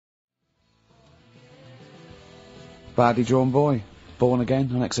Badly Drawn Boy. Born Again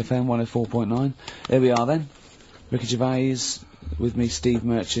on XFM 104.9. Here we are then. Ricky Gervais, with me Steve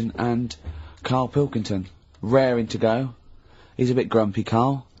Merchant and Carl Pilkington. Raring to go. He's a bit grumpy,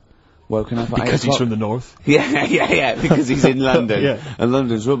 Carl. Woken up at 8 o'clock. Because he's from the north. Yeah, because he's in London. Yeah. And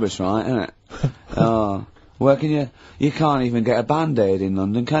London's rubbish, right, isn't it? Oh. Working you can't even get a Band-Aid in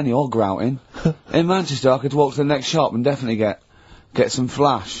London, can you? Or grouting. In Manchester, I could walk to the next shop and definitely get some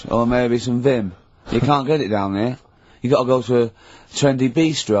Flash, or maybe some Vim. You can't get it down there. You gotta go to a trendy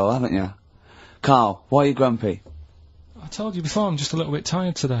bistro, haven't you? Carl, why are you grumpy? I told you before, I'm just a little bit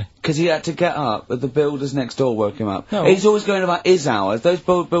tired today. 'Cause he had to get up, but the builders next door woke him up. No. He's always going about his hours. Those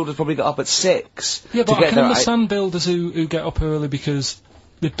builders probably got up at 6. Yeah, but to get I can there understand builders who get up early because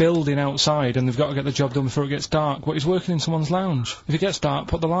they're building outside and they've got to get the job done before it gets dark, but he's working in someone's lounge. If it gets dark,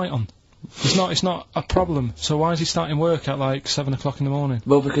 put the light on. It's not a problem. So why is he starting work at like 7 o'clock in the morning?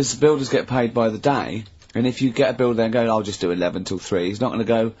 Well, because the builders get paid by the day, and if you get a builder there and go, I'll just do 11 till 3, he's not going to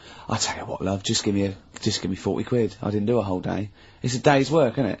go, I tell you what, love, just give me 40 quid. I didn't do a whole day. It's a day's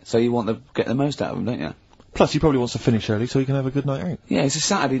work, isn't it? So you want to get the most out of them, don't you? Plus, he probably wants to finish early so he can have a good night out. Yeah, it's a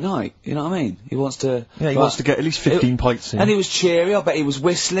Saturday night, you know what I mean? He wants to... Yeah, he wants to get at least 15 pints in. And he was cheery, I bet he was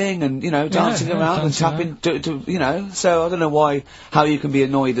whistling and, you know, dancing around and tapping, you know, so I don't know how you can be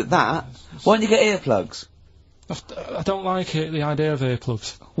annoyed at that. Why don't you get earplugs? I don't like it, the idea of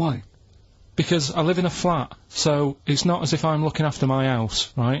earplugs. Why? Because I live in a flat, so it's not as if I'm looking after my house,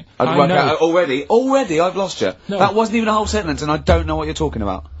 right? Already, I've lost you. No. That wasn't even a whole sentence and I don't know what you're talking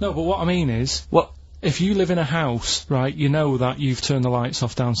about. No, but what I mean is... What? If you live in a house, right, you know that you've turned the lights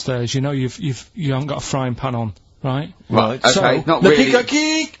off downstairs, you know you haven't got a frying pan on, right? Right, okay, so, not really.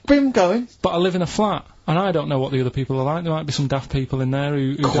 Keep him going. But I live in a flat, and I don't know what the other people are like. There might be some daft people in there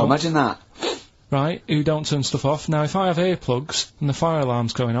who don't... imagine that. Right, who don't turn stuff off. Now, if I have earplugs and the fire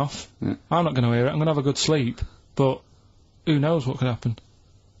alarm's going off, I'm not going to hear it. I'm going to have a good sleep, but who knows what could happen.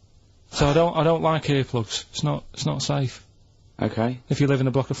 So I don't like earplugs. It's not safe. Okay. If you live in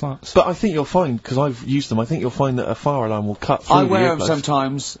a block of flats. But I think you'll find, because I've used them, I think you'll find that a fire alarm will cut through I wear them earplugs.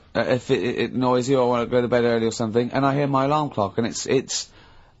 sometimes, if it's noisy or I want to go to bed early or something, and I hear my alarm clock, and it goes...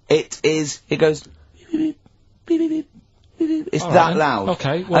 beep, beep, beep, beep, beep, beep. It's that loud.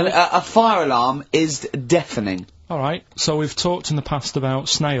 Okay, well... And a fire alarm is deafening. Alright, so we've talked in the past about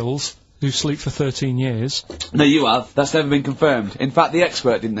snails who sleep for 13 years. No, you have. That's never been confirmed. In fact, the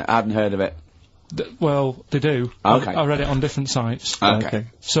expert hadn't heard of it. Well, they do. Okay. I read it on different sites. Okay.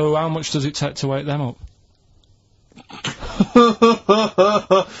 So how much does it take to wake them up?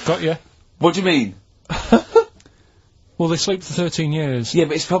 Got you? What do you mean? Well, they sleep for 13 years. Yeah,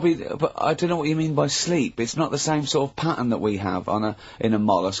 but it's probably... But I don't know what you mean by sleep. It's not the same sort of pattern that we have in a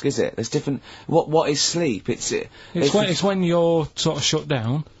mollusk, is it? There's different... What is sleep? It's when you're sort of shut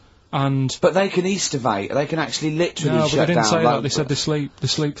down, and... But they can estivate. They can actually literally shut down. No, but they didn't say that. They said they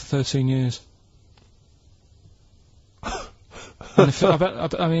sleep for 13 years. And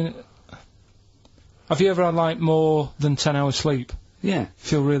I mean, have you ever had like more than 10 hours sleep? Yeah.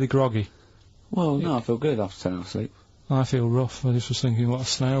 Feel really groggy? Well, no, I feel good after 10 hours sleep. I feel rough. I just was thinking what a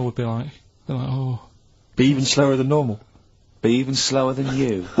snail would be like. They're like, oh. Be even slower than normal. Be even slower than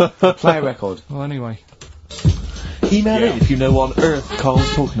you. Play a record. Well, anyway. Email in if you know what on earth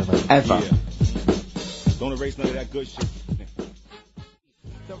Carl's talking about. Ever. Yeah. Don't erase none of that good shit.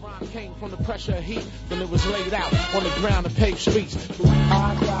 The rhyme came from the pressure of heat when it was laid out on the ground and paved streets.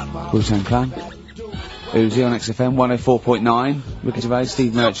 Wu-Tang Clan. Uzi on XFM 104.9. Ricky Gervais,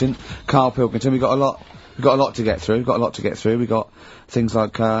 Steve Merchant, Carl Pilkington. We've got a lot to get through. We've got things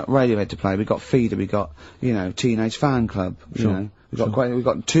like Radiohead to play. We've got Feeder. We've got Teenage Fan Club. You know, we've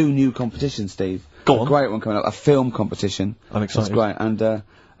got 2 new competitions, Steve. Go on. A great one coming up. A film competition. I'm excited. That's great. And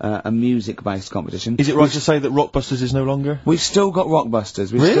a music-based competition. Is it right to say that Rockbusters is no longer? We've still got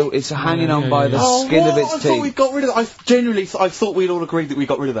Rockbusters. Really? It's hanging on by the skin of its teeth. I thought we got rid of that. I thought we'd all agreed that we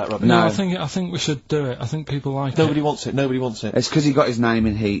got rid of that rubbish. No, I think we should do it. I think people like Nobody it. wants it. Nobody wants it. It's because he got his name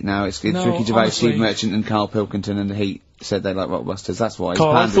in Heat now. It's No, Ricky Gervais, honestly- Steve Merchant and Carl Pilkington and the Heat said they like Rockbusters. That's why.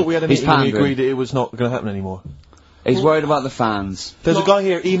 Carl, I thought we had a meeting and we pandering. agreed that it was not going to happen anymore. He's worried about the fans. There's a guy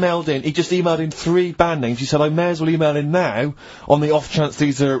here emailed in. He just emailed in 3 band names. He said, I may as well email in now on the off chance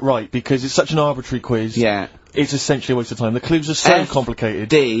these are right because it's such an arbitrary quiz. Yeah. It's essentially a waste of time. The clues are so complicated.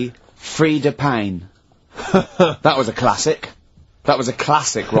 D. Frida Payne. That was a classic. That was a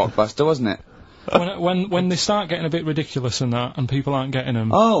classic Rockbuster, wasn't it? When they start getting a bit ridiculous and that, and people aren't getting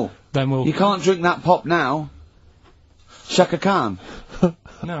them, then we'll... You can't drink that pop now. Shaka Khan.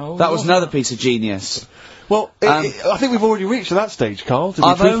 No. That was another piece of genius. Well, I think we've already reached that stage, Carl, to be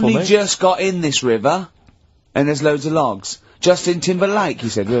I've truthful, only mate. just got in this river, and there's loads of logs. Justin Timberlake, you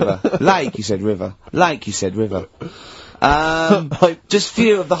said river. Lake, you said river. Lake, you said river. Just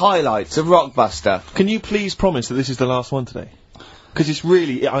few of the highlights of Rockbuster. Can you please promise that this is the last one today? Because it's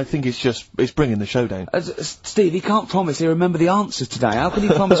really, I think it's bringing the show down. Steve, he can't promise he'll remember the answers today. How can he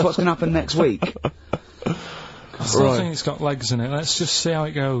promise what's going to happen next week? I still think it's got legs in it. Let's just see how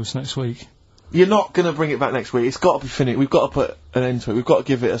it goes next week. You're not going to bring it back next week. It's got to be finished. We've got to put an end to it. We've got to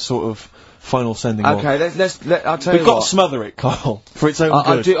give it a sort of final sending off. Okay, I'll tell you We've got what. to smother it, Carl, for its own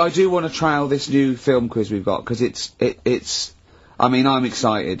good. I do want to trial this new film quiz we've got, because it's, I mean, I'm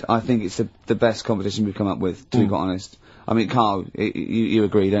excited. I think it's the best competition we've come up with, to be quite honest. I mean, Carl, you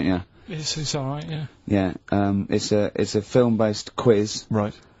agree, don't you? It's alright, yeah. Yeah, it's a film-based quiz.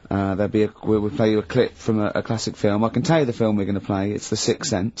 Right. We'll play you a clip from a classic film. I can tell you the film we're going to play. It's The Sixth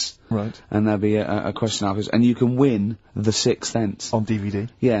Sense. Right. And there'll be a question afterwards, and you can win The Sixth Sense. On DVD?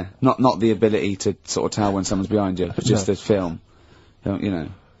 Yeah. Not the ability to sort of tell when someone's behind you, but just the film. You know.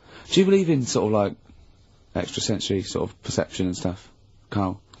 Do you believe in sort of like extrasensory sort of perception and stuff,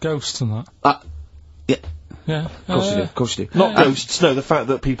 Carl? Ghosts and that? Yeah. Yeah. Of course you do. Not ghosts, no, the fact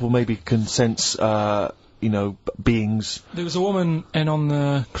that people maybe can sense, beings. There was a woman in on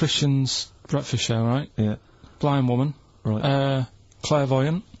the Christian's breakfast show, right? Yeah. Blind woman. Right.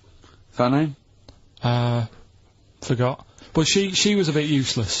 Clairvoyant. Is that her name? Forgot. But she was a bit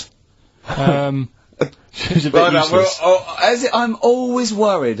useless. She's a bit useless. I'm always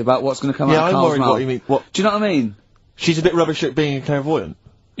worried about what's going to come out of I'm Carl's worried mouth. what you mean. What? Do you know what I mean? She's a bit rubbish at being a clairvoyant.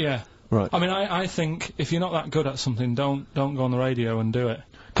 Yeah. Right. I mean, I think if you're not that good at something, don't go on the radio and do it.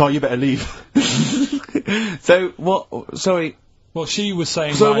 Carl, you better leave. So, what, sorry. Well, she was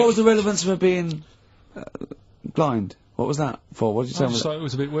saying, So like, what was the relevance of her being blind? What was that for? What did you say? I just thought it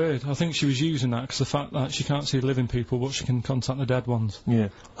was a bit weird. I think she was using that because the fact that she can't see living people, but she can contact the dead ones. Yeah.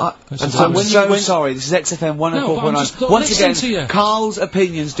 I'm when so sorry, this is XFM 104.9. Once again, Carl's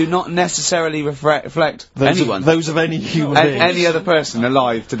opinions do not necessarily reflect anyone. Those of any human being. Any other person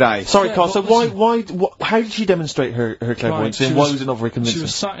alive today. Sorry, Yeah, Carl, so listen. how did she demonstrate her clairvoyance, and why was it not very convincing? She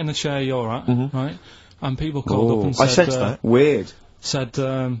was sat in the chair you're at, right? And people called up and I said... sensed that. Weird.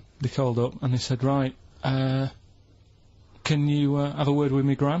 They called up and they said, right, can you have a word with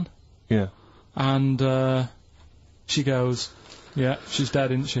me, Gran? Yeah. And she goes, yeah, she's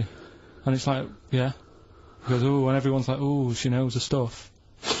dead, isn't she? And it's like, yeah. She goes, ooh, and everyone's like, ooh, she knows her stuff.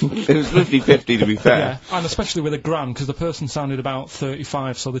 It was 50-50 to be fair. Yeah, and especially with a Gran, because the person sounded about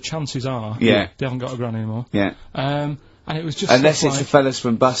 35, so the chances are Yeah. they haven't got a Gran anymore. Yeah. And it was just Unless stuff it's like, the fellas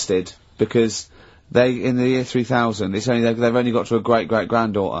from Busted, because they, in the year 3000, they've only got to a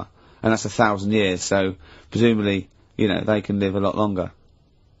great-great-granddaughter, and that's 1,000 years, so presumably, you know, they can live a lot longer.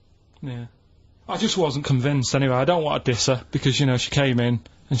 Yeah. I just wasn't convinced anyway. I don't want to diss her, because, you know, she came in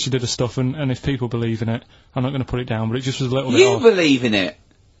and she did her stuff, and if people believe in it, I'm not going to put it down, but it just was a little bit You odd. believe in it!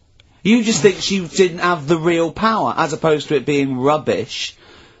 You just think she didn't have the real power, as opposed to it being rubbish.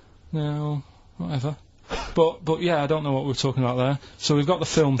 No, whatever. But yeah, I don't know what we were talking about there. So we've got the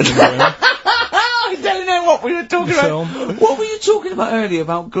film thing going on. I don't know what we were talking about. Film. What were you talking about earlier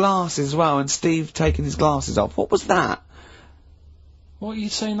about glasses as well, and Steve taking his glasses off? What was that? What are you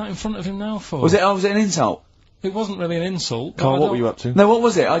saying that in front of him now for? Was it an insult? It wasn't really an insult. but Carl, I what don't- were you up to? No, what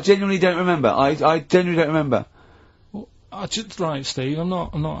was it? I genuinely don't remember. I genuinely don't remember. Right, Steve, I'm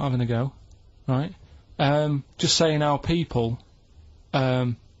not having a go. Right? Just saying how people,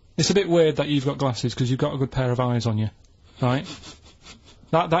 it's a bit weird that you've got glasses because you've got a good pair of eyes on you. Right?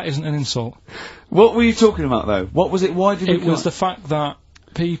 That isn't an insult. What were you talking about, though? What was it? Why did It was the fact that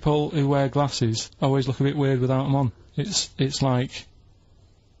people who wear glasses always look a bit weird without them on. It's like,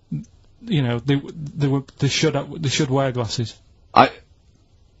 you know, they should wear glasses.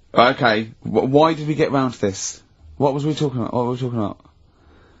 Okay. Why did we get round to this? What was we talking about? What were we talking about?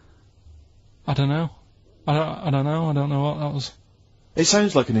 I don't know. I don't know. I don't know what that was. It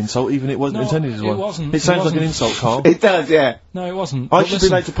sounds like an insult, even it wasn't No, intended as one. it wasn't. It sounds It like an wasn't. insult, Carl. It does, yeah. No, it wasn't. I But should be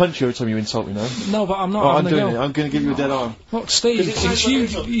listen- allowed to punch you every time you insult me now. No, but I'm not I'm having a doing go. it. I'm going to give you a dead arm. Look, Steve, it's you.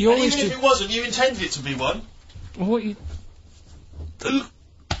 You always Even if do. it wasn't, you intended it to be one. What you?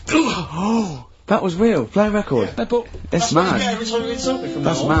 That was real. Play a record. But It's mad. Every time you insult me from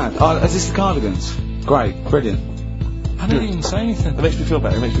That's now on. mad. Oh, is this the Cardigans? Great. Brilliant. I didn't even say anything. It makes me feel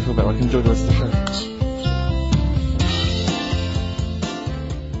better. It makes me feel better. I can enjoy the rest of the show.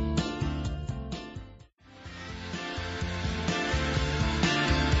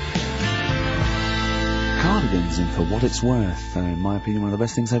 Cardigans in For What It's Worth. In my opinion, one of the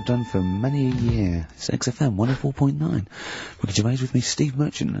best things they've done for many a year. It's XFM 104.9. Ricky Gervais with me, Steve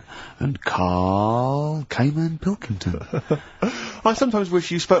Merchant, and Carl Cayman Pilkington. I sometimes wish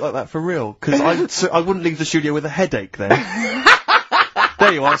you spoke like that for real, because I wouldn't leave the studio with a headache then.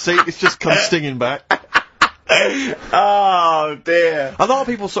 There you are, see, it's just come stinging back. Oh, dear. A lot of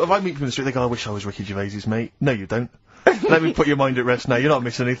people I meet from the street, they go, I wish I was Ricky Gervais's mate. No, you don't. Let me put your mind at rest now. You're not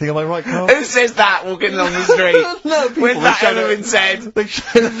missing anything, am I right, Carl? Who says that walking along the street? No, people. When that ever been said? They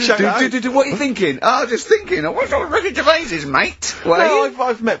shout out. What are you thinking? Oh, just thinking. I wish I was Ricky Gervais's mate. No,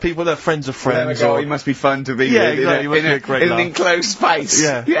 I've met people, they're friends of friends. There we go. He must be fun to be Yeah, with. exactly. He must be a great in an laugh. enclosed space.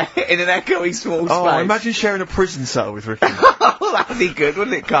 Yeah. In an echoey small space. Oh, imagine sharing a prison cell with Ricky. Oh, that'd be good,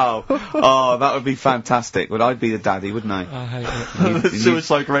 wouldn't it, Carl? Oh, that would be fantastic. Well, I'd be the daddy, wouldn't I? I hate it. The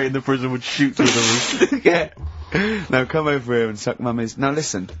suicide rate in the prison would shoot through the roof. Yeah. No, come over here and suck mummy's. Now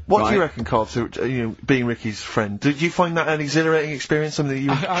listen. What do you reckon, Carl, to being Ricky's friend? Did you find that an exhilarating experience, something that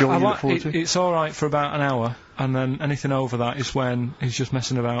you enjoy and look forward to? It's alright for about an hour, and then anything over that is when he's just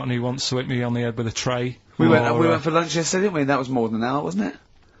messing about and he wants to hit me on the head with a tray. We went for lunch yesterday, didn't we? That was more than an hour, wasn't it?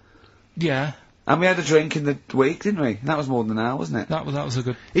 Yeah. And we had a drink in the week, didn't we? That was more than an hour, wasn't it? That was a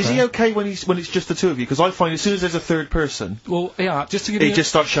good... Is he okay when it's just the two of you? Because I find as soon as there's a third person, Well, yeah, just to give you... he just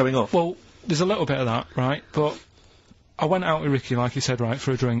starts showing off. Well, there's a little bit of that, right? But I went out with Ricky, like you said, right,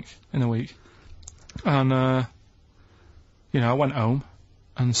 for a drink in the week. And, I went home,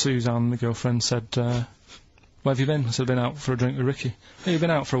 and Suzanne, the girlfriend, said, where have you been? I said, I've been out for a drink with Ricky. Hey, you've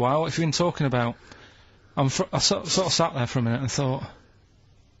been out for a while. What have you been talking about? I sort of sat there for a minute and thought,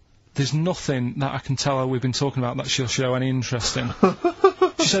 there's nothing that I can tell her we've been talking about that she'll show any interest in.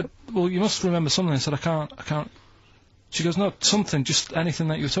 She said, well, you must remember something. I said, I can't. She goes, no, something, just anything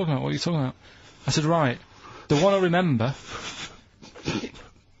that you were talking about. What are you talking about? I said, right. The one I remember,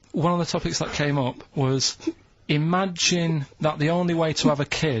 one of the topics that came up was, imagine that the only way to have a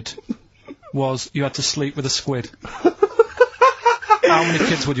kid was you had to sleep with a squid. How many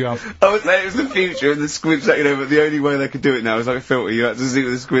kids would you have? I was saying it was the future and the squid's like, but the only way they could do it now is like a filter. You had to sleep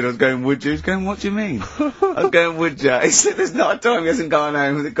with a squid. I was going, would you? He was going, what do you mean? I was going, would you? He said, there's not a time he hasn't gone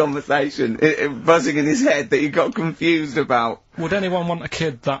home with a conversation, buzzing in his head that he got confused about. Would anyone want a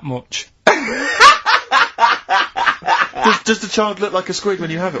kid that much? Does the child look like a squid when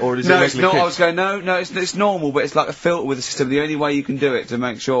you have it, or is it No, it's regular not. kid? I was going, no, it's normal, but it's like a filter with a system. The only way you can do it to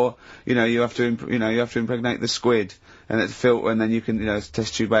make sure, you have to impregnate the squid, and it's a filter, and then you can,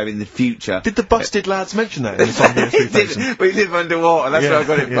 test tube baby in the future. Did the busted lads mention that in the song He did. We live underwater. That's where I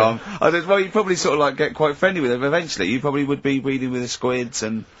got it yeah. from. I said, well, you probably sort of like get quite friendly with them eventually. You probably would be breeding with the squids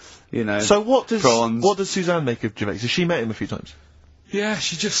and, So what prawns. does Suzanne make of Gervais? Has she met him a few times? Yeah,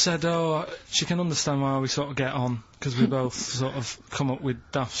 she just said, she can understand why we sort of get on, because we both sort of come up with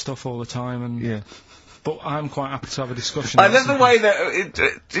daft stuff all the time, and... Yeah. But I'm quite happy to have a discussion. I love the way that it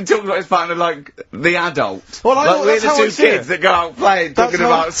talks about his partner like the adult. Well, I know, we're that's the how two I see kids it. that go out playing, That's talking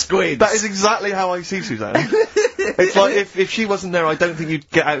how- about squids. That is exactly how I see Suzanne. It's like, if she wasn't there, I don't think you'd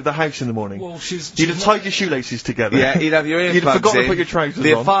get out of the house in the morning. Well, You'd have tied your shoelaces together. Yeah, you'd have your earplugs You'd have forgotten in, to put your trousers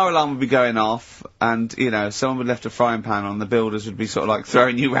the on. fire alarm would be going off, and, someone would have left a frying pan on, the builders would be sort of like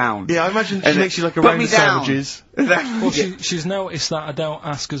throwing you round. Yeah, I imagine she And makes you like a put round me of down. sandwiches. Well, she's noticed that I don't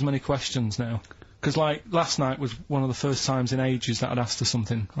ask as many questions now. Because, like, last night was one of the first times in ages that I'd asked her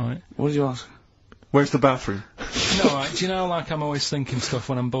something, right? What did you ask? Where's the bathroom? No, right, do you know, like, I'm always thinking stuff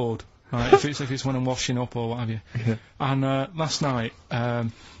when I'm bored, right? If it's when I'm washing up or what have you. Yeah. And, last night,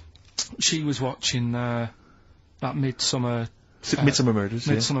 she was watching, that Midsummer... Midsummer Murders,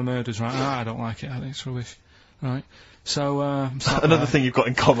 yeah. Midsummer Murders, right? I don't like it, I think it's rubbish, right? So, Another thing you've got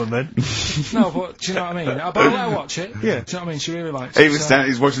in common then. No, but do you know what I mean? But I'll let her watch it. Yeah. Do you know what I mean? She really likes it. He was standing,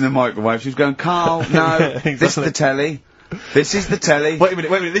 he's watching the microwave, she was going, Carl, no, exactly. this is the telly. This is the telly. Wait a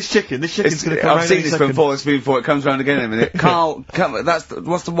minute, this chicken's gonna come I've round seen any this second. before, it comes round again in a minute. Carl,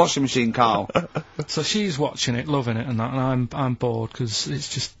 what's the washing machine, Carl? So she's watching it, loving it and that, and I'm bored, because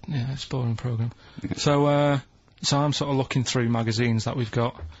it's just, it's a boring programme. So I'm sort of looking through magazines that we've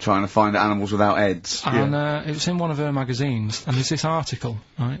got. Trying to find animals without heads. And it was in one of her magazines, and there's this article,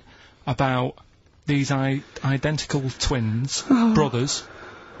 right, about these identical twins, brothers,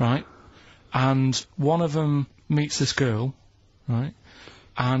 right, and one of them meets this girl, right,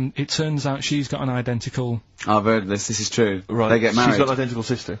 and it turns out she's got an identical... I've heard this is true. Right. They get married. She's got an identical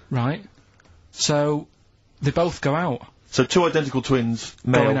sister. Right. So, they both go out. So two identical twins,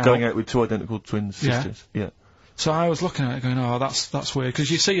 male, going out with two identical twin sisters. Yeah. So I was looking at it going, oh, that's weird, because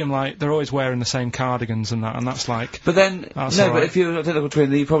you see them, like, they're always wearing the same cardigans and that, and that's like... But then, That's no, all but right. if you're an identical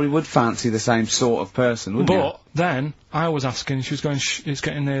twin, then you probably would fancy the same sort of person, wouldn't you? But then, I was asking, she was going, it's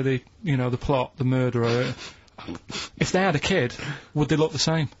getting near the, the plot, the murderer, if they had a kid, would they look the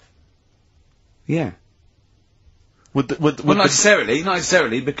same? Yeah. Would Well, the- not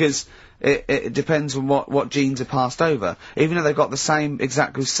necessarily, because it depends on what genes are passed over. Even though they've got the same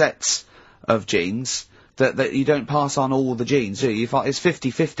exact sets of genes, that you don't pass on all the genes, do you? It's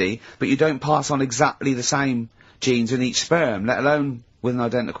 50-50, but you don't pass on exactly the same genes in each sperm, let alone with an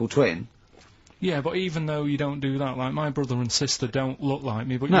identical twin. Yeah, but even though you don't do that, like my brother and sister don't look like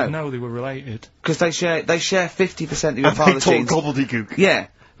me, but No. you know they were related. Because they share 50% of your and they father's talk genes. gobbledygook. Yeah.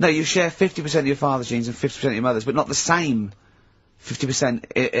 No, you share 50% of your father's genes and 50% of your mother's, but not the same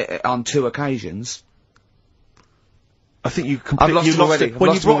 50% on 2 occasions. I think you I've completely lost you them lost already. it. I've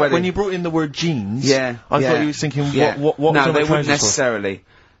lost them already. When you brought in the word genes, Yeah. I thought you were thinking, Yeah. what No, was on they the wouldn't trousers for? necessarily.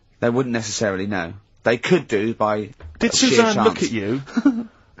 They wouldn't necessarily, no. They could do by Did sheer Suzanne chance. look at you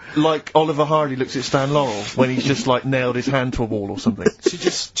like Oliver Hardy looks at Stan Laurel when he's just like nailed his hand to a wall or something?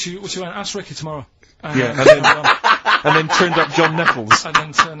 She went, ask Ricky tomorrow. Yeah, and then, And then turned up John Nettles. and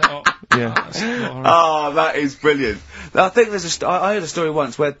then turn it up. Yeah. That's horrible. Oh, that is brilliant. I think there's I heard a story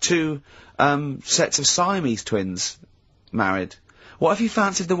once where 2 sets of Siamese twins married. What if you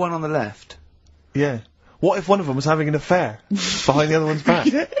fancied the one on the left? Yeah. What if one of them was having an affair behind the other one's back?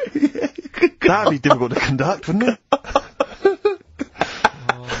 That'd be difficult to conduct, wouldn't it?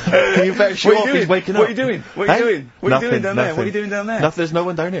 Can you better show off he's waking up? What are you doing? What are you Hey? doing? What are you doing down there? Nothing. What are you doing down there? Nothing, there's no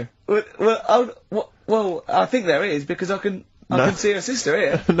one down here. Well, I think there is, because I can see her sister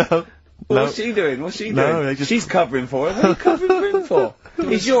here. No. What's she doing? What's she doing? No, they just- She's covering for her. What are you covering for him for?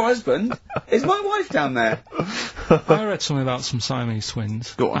 He's your husband. Is my wife down there? I read something about some Siamese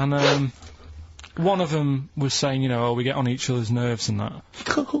twins. Go on. And, one of them was saying, we get on each other's nerves and that.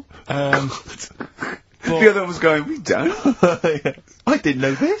 The other one was going, we don't. I didn't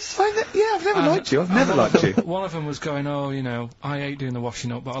know this. Yeah, I've never liked you. I've never liked you. One of them was going, I hate doing the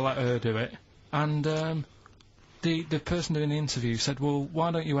washing up, but I let her do it. And the person doing the interview said, well,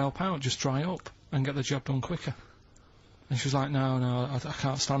 why don't you help out? Just dry up and get the job done quicker. And she was like, no, I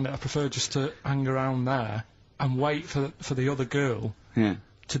can't stand it. I prefer just to hang around there and wait for the other girl Yeah,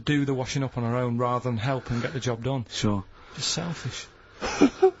 to do the washing up on her own rather than help and get the job done. sure. Just selfish.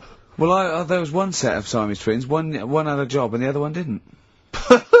 Well, there was one set of Siamese twins. One had a job and the other one didn't.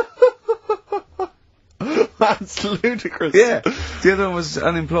 That's ludicrous. Yeah, the other one was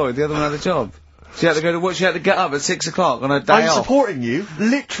unemployed. The other one had a job. She had to go to work. She had to get up at 6 o'clock on her day I'm off. supporting you,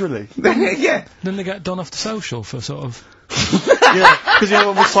 literally. Yeah. Didn't they get done off the social for sort of... Yeah, because the other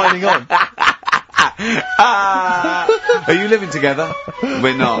one was signing on. Are you living together?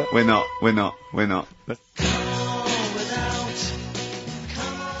 We're not.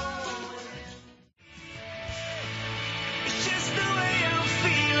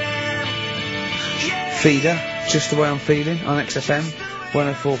 Feeder, just the way I'm feeling, on XFM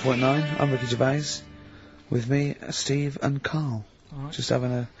 104.9. I'm Ricky Gervais. With me, Steve and Carl. Alright. Just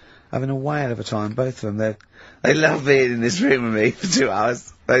having a whale of a time, both of them. They love being in this room with me for 2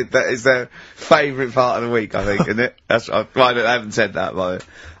 hours. That is their favourite part of the week, I think, isn't it? I haven't said that, but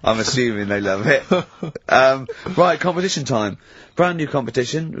I'm assuming they love it. Right, competition time. Brand new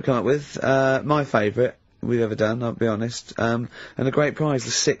competition we come up with. My favourite we've ever done, I'll be honest. And a great prize,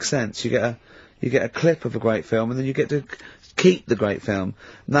 The Sixth Sense. You get a clip of a great film, and then you get to keep the great film.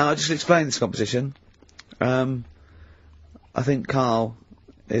 Now, I'll just explain this competition. I think Carl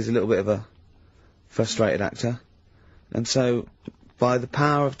is a little bit of a frustrated actor, and so, by the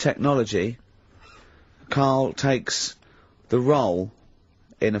power of technology, Carl takes the role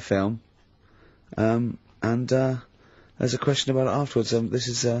in a film, and there's a question about it afterwards. This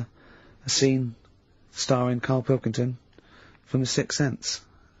is a scene starring Carl Pilkington from The Sixth Sense.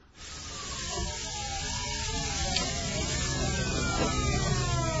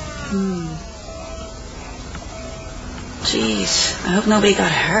 Jeez, I hope nobody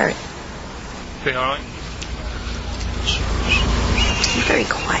got hurt. Be alright. You're very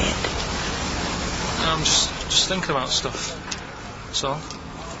quiet. I'm just thinking about stuff. That's all.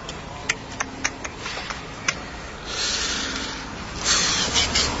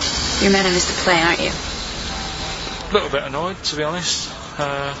 You're mad I missed the play, aren't you? A little bit annoyed, to be honest.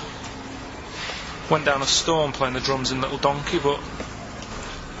 Went down a storm playing the drums in Little Donkey, but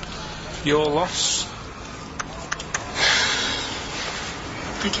your loss.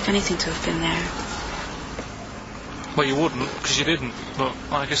 I'd give anything to have been there. Well, you wouldn't, because you didn't. But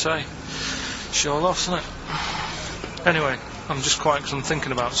like I say, it's your loss, isn't it? Anyway, I'm just quiet because I'm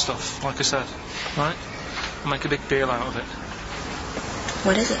thinking about stuff. Like I said, right? I'll make a big deal out of it.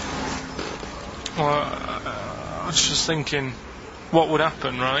 What is it? Well, I was just thinking, what would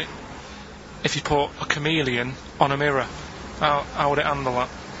happen, right, if you put a chameleon on a mirror? How would it handle that?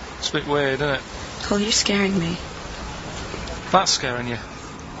 It's a bit weird, isn't it? Cole, you're scaring me. That's scaring you.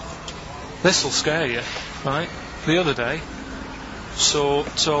 This'll scare you, right? The other day, saw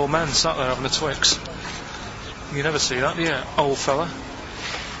tall men sat there having a Twix. You never see that, do you? Old fella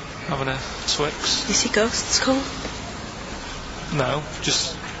having a Twix. You see ghosts, Cole? No,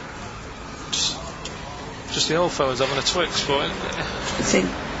 just the old fellas having a Twix, but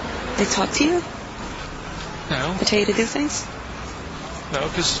They talk to you? no, They tell you to do things? no,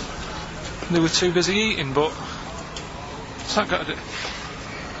 because they were too busy eating. But what's that got to do?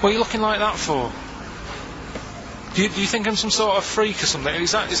 What are you looking like that for? Do you think I'm some sort of freak or something?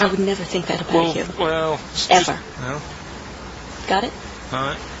 Is that I would never think that about you. Well, Ever. No. Got it?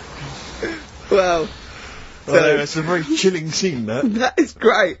 Alright. Well, So it's a very chilling scene, that. that is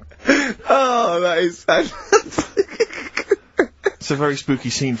great. Oh, that is fantastic. It's a very spooky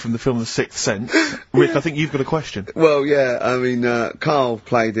scene from the film The Sixth Sense. Rick, I think you've got a question. Well, yeah, I mean, Carl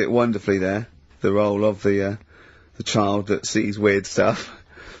played it wonderfully there, the role of the child that sees weird stuff.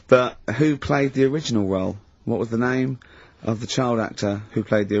 But who played the original role? What was the name of the child actor who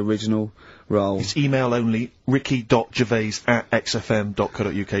played the original role? It's email only,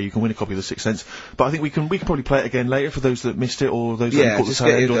 ricky.gervais@xfm.co.uk. You can win a copy of The Sixth Sense. But I think we can probably play it again later for those that missed it, or those that caught the tail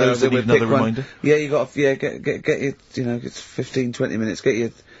end, or those that need another reminder. Yeah, you got, get your, it's 15, 20 minutes, get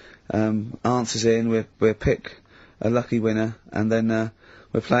your, answers in, we'll pick a lucky winner, and then,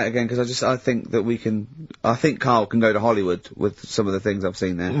 we'll play it again, because I think Carl can go to Hollywood with some of the things I've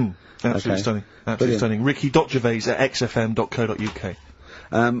seen there. Absolutely stunning. Absolutely stunning. ricky.gervais@xfm.co.uk.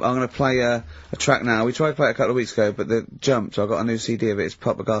 I'm going to play a track now. We tried to play it a couple of weeks ago, but the jumped, so I got a new CD of it. It's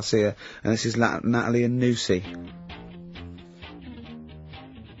Papa Garcia, and this is Natalie and Nusi.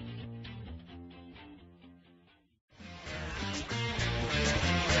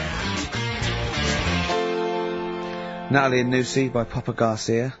 Natalie and Nusi by Papa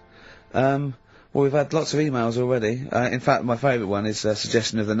Garcia. Well, we've had lots of emails already. In fact, my favourite one is a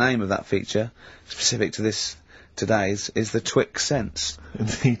suggestion of the name of that feature, specific to today's, is the Twix Sense.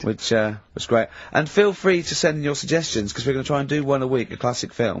 Indeed. Which, was great. And feel free to send in your suggestions, because we're going to try and do one a week, a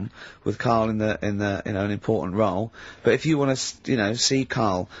classic film, with Carl in an important role. But if you want to, see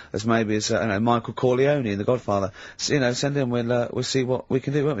Carl as maybe as, Michael Corleone in The Godfather, send in, we'll see what we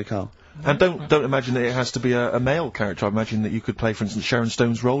can do, won't we, Carl? And don't imagine that it has to be a male character. I imagine that you could play, for instance, Sharon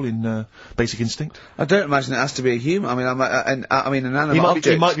Stone's role in Basic Instinct. I don't imagine it has to be a human. I mean, an animate object.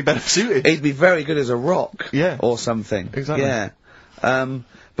 He might be better suited. He'd be very good as a rock. Yeah. Or something. Exactly. Yeah.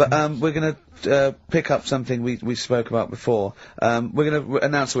 We're gonna pick up something we spoke about before. We're gonna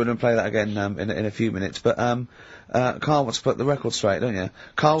announce we're gonna play that again in a few minutes. But Carl wants to put the record straight, don't you?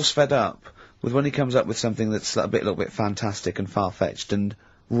 Carl's fed up with when he comes up with something that's a little bit fantastic and far-fetched and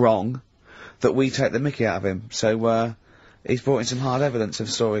wrong, that we take the mickey out of him. So he's brought in some hard evidence of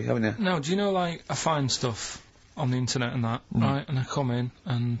the story, haven't you? No, do you know, I find stuff on the internet and that, right? And I come in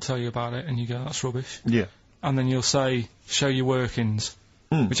and tell you about it, and you go, that's rubbish. Yeah. And then you'll say, show your workings,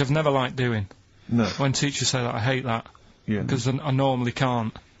 which I've never liked doing. No. When teachers say that, I hate that. Yeah. Because I normally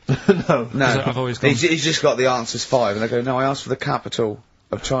can't. No. I've always gone. He's just got the answer's 5, and I go, no, I asked for the capital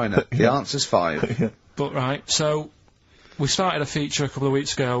of China. The answer's 5. Yeah. But right, so we started a feature a couple of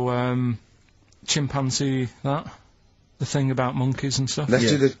weeks ago, chimpanzee the thing about monkeys and stuff.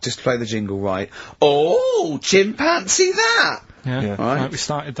 Let's just play the jingle right. Oh, chimpanzee that! Yeah. Right, we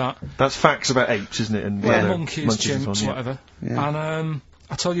started that. That's facts about apes, isn't it? And monkeys, chimps, whatever. Yeah. And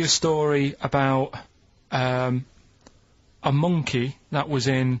I'll tell you a story about a monkey that was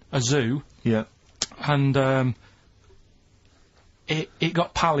in a zoo. Yeah. And it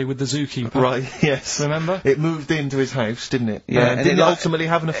got pally with the zookeeper. Right, yes. Remember? It moved into his house, didn't it? Yeah, and didn't it ultimately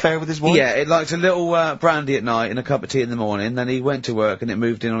have an affair with his wife? Yeah, it liked a little brandy at night and a cup of tea in the morning, then he went to work and it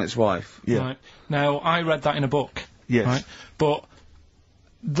moved in on its wife. Yeah. Right. Now, I read that in a book. Yes. Right? But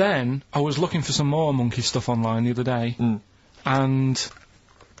then I was looking for some more monkey stuff online the other day, and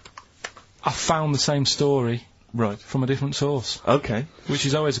I found the same story from a different source. Okay. Which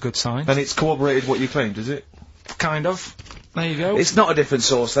is always a good sign. And it's corroborated what you claimed, is it? Kind of. There you go. It's not a different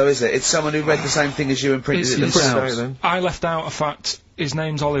source, though, is it? It's someone who read the same thing as you and printed it themselves. I left out a fact. His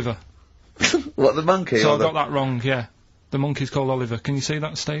name's Oliver. What, the monkey? So I got that wrong, yeah. The monkey's called Oliver. Can you see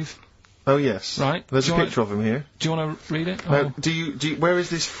that, Steve? Oh, yes. Right. There's a picture of him here. Do you want to read it? Now, where is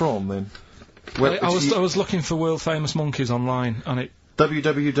this from, then? I was looking for world famous monkeys online, and it...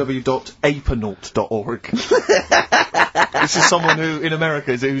 www.apenaut.org. This is someone who, in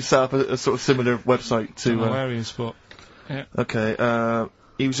America, who set up a sort of similar website to... I don't know where he is, but... Yeah. Okay,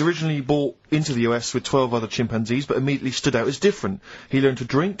 He was originally brought into the US with 12 other chimpanzees, but immediately stood out as different. He learned to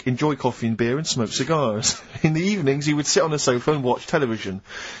drink, enjoy coffee and beer, and smoke cigars. In the evenings, he would sit on a sofa and watch television.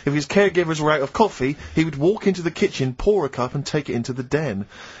 If his caregivers were out of coffee, he would walk into the kitchen, pour a cup, and take it into the den.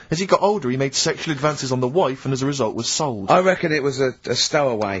 As he got older, he made sexual advances on the wife, and as a result was sold. I reckon it was a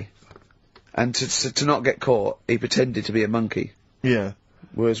stowaway. And to not get caught, he pretended to be a monkey. Yeah.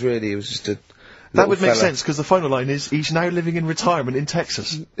 Whereas really, he was just a That would make fella. sense, because the final line is, he's now living in retirement in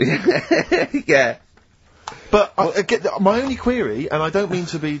Texas. Yeah. But my only query, and I don't mean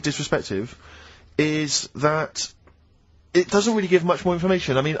to be disrespectful, is that it doesn't really give much more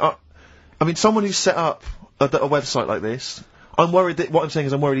information. I mean, someone who's set up a website like this, I'm worried that, what I'm saying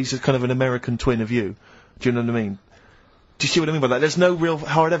is I'm worried he's just kind of an American twin of you. Do you know what I mean? Do you see what I mean by that? There's no real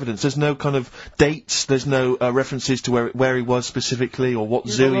hard evidence. There's no kind of dates. There's no references to where he was specifically or what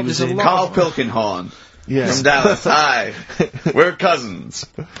zoo he was in. Carl Pilkinghorn. Yeah. From Dallas. Hi. We're cousins.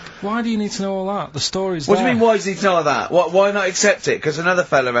 Why do you need to know all that? The story's What there. do you mean, why does he know that? Why not accept it? Because another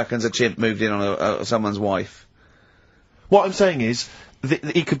fella reckons a chimp moved in on someone's wife. What I'm saying is,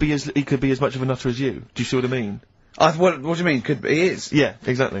 he could be as much of a nutter as you. Do you see what I mean? What do you mean? He is. Yeah,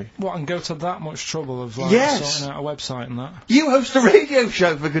 exactly. What, and go to that much trouble of, like, Yes. sorting out a website and that? You host a radio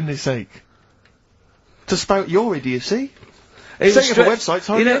show, for goodness sake. To spout your idiocy. Setting up a website's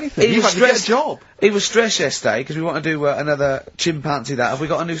hardly anything. You've had to get a job. He was stressed yesterday because we want to do another Chimpanzee That. Have we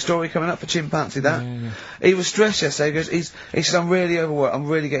got a new story coming up for Chimpanzee That? Yeah. He was stressed yesterday because he said, I'm really overworked, I'm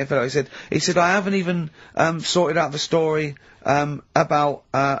really getting fed up. He said, I haven't even sorted out the story about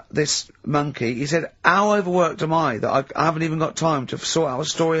this monkey. He said, how overworked am I that I haven't even got time to sort out a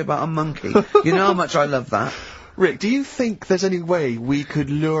story about a monkey? You know how much I love that. Rick, do you think there's any way we could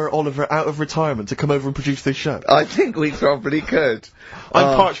lure Oliver out of retirement to come over and produce this show? I think we probably could.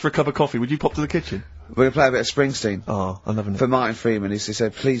 I'm parched for a cup of coffee. Would you pop to the kitchen? We're gonna play a bit of Springsteen. Oh, I love it. For Martin Freeman, he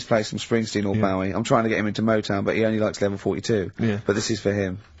said, please play some Springsteen or Bowie. I'm trying to get him into Motown, but he only likes level 42. Yeah. But this is for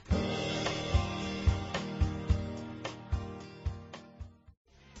him.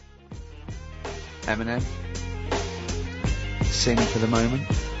 Eminem. Sing for the moment.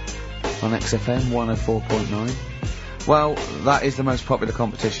 On XFM 104.9. Well, that is the most popular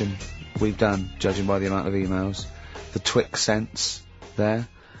competition we've done, judging by the amount of emails. The Twix sense there.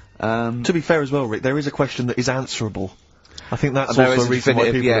 To be fair as well, Rick, there is a question that is answerable. I think that's there also is a reason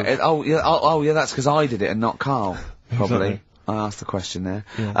why people have- oh yeah, that's because I did it and not Carl, probably. Exactly. I asked the question there.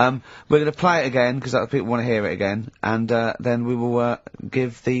 Yeah. We're going to play it again, because people want to hear it again, and then we will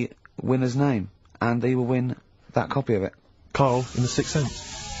give the winner's name, and he will win that copy of it. Carl in the Sixth Sense.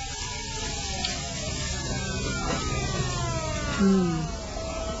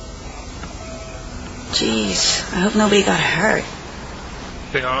 Jeez, I hope nobody got hurt.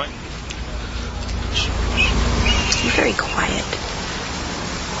 Be alright. You're very quiet.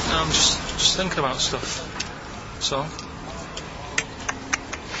 I'm just thinking about stuff. So.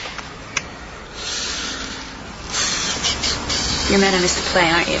 You're mad I missed the play,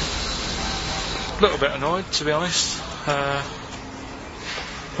 aren't you? A little bit annoyed, to be honest.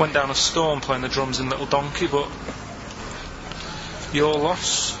 Went down a storm playing the drums in Little Donkey, but your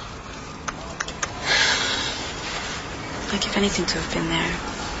loss. I'd give anything to have been there.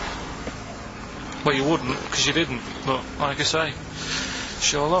 Well, you wouldn't, because you didn't, but like I say,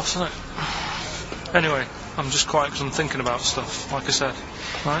 it's your loss, isn't it? Anyway, I'm just quiet because I'm thinking about stuff, like I said,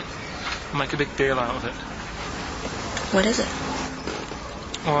 right? I'll make a big deal out of it. What is it?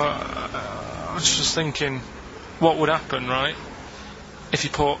 Well, I was just thinking, what would happen, right, if you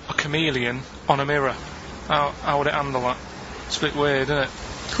put a chameleon on a mirror? How would it handle that? It's a bit weird, isn't it?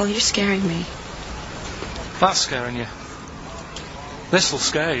 Oh, you're scaring me. That's scaring you. This'll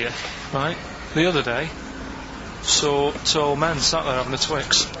scare you, right? The other day, saw two men sat there having a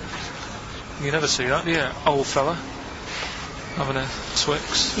Twix. You never see that, do you? Old fella having a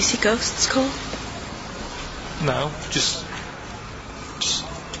Twix. You see ghosts, Cole? No, just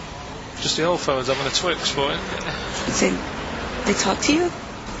the old fellas having a Twix, boy. They talk to you?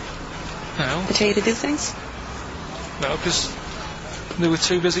 No, They tell you to do things? no, because they were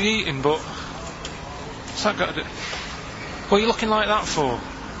too busy eating. But what's that got to do? What are you looking like that for?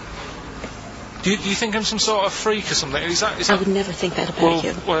 Do you think I'm some sort of freak or something? Is that? I would never think that about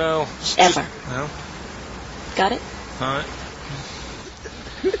you. Well, Ever. No. Got it? Alright.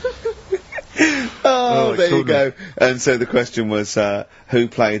 Oh, there you extraordinary. go. And so the question was, who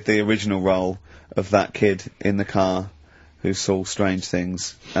played the original role of that kid in the car who saw strange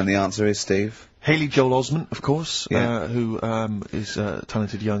things? And the answer is Steve. Haley Joel Osment, of course, Yeah. who is a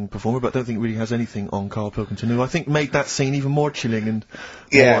talented young performer, but I don't think really has anything on Carl Pilkington, who I think made that scene even more chilling and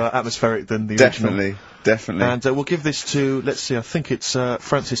more atmospheric than the original. Definitely. And we'll give this to, let's see, I think it's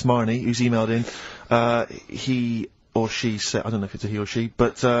Francis Marney, who's emailed in. He or she said, I don't know if it's a he or she,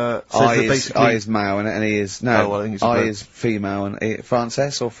 but says that basically... I is male and he is... No, Oh, well, I think it's I is female and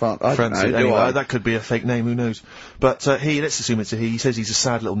Frances or I don't know. Anyway, that could be a fake name, who knows. But let's assume it's a he. He says he's a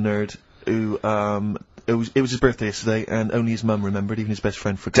sad little nerd who, it was his birthday yesterday and only his mum remembered, even his best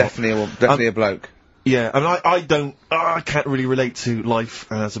friend forgot. Definitely a bloke. Yeah, I mean, I can't really relate to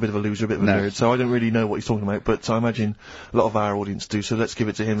life as a bit of a loser, a bit of a nerd, so I don't really know what he's talking about, but I imagine a lot of our audience do, so let's give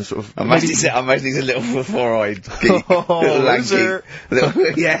it to him and sort of... I imagine he's a little four-eyed geek. Loser!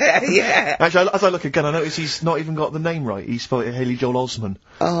 Yeah. Actually, as I look again, I notice he's not even got the name right. He spelled it Haley Joel Osment.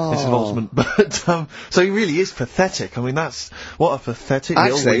 Oh. Instead of Osment. But, so he really is pathetic. I mean, what a pathetic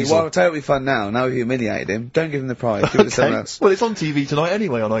little weasel. Well, I'll tell you what we fun now. Now we've humiliated him. Don't give him the prize. Give it to someone else. Well, it's on TV tonight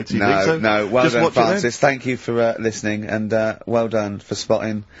anyway, on ITV, No, well just done, watch it then. Francis. Thank you for listening, and well done for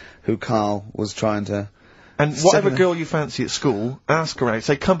spotting who Carl was trying to... And whatever girl you fancy at school, ask her out.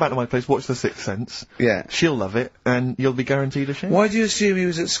 Say, come back to my place, watch The Sixth Sense. Yeah. She'll love it, and you'll be guaranteed a share. Why do you assume he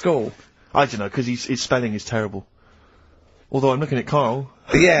was at school? I don't know, because his spelling is terrible. Although I'm looking at Carl.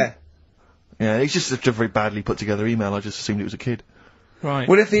 Yeah. Yeah, he's just a very badly put together email. I just assumed it was a kid. Right.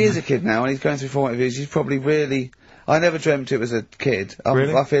 Well, if he is a kid now and he's going through formative years, he's probably really... I never dreamt it was a kid.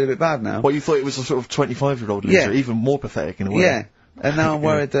 Really? I feel a bit bad now. What, you thought it was a sort of 25-year-old loser, even more pathetic in a way. Yeah. And now I'm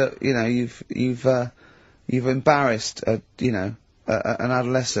worried that, you know, you've embarrassed, an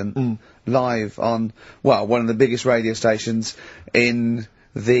adolescent live on, well, one of the biggest radio stations in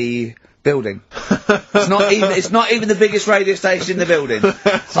the building. It's not even the biggest radio station in the building.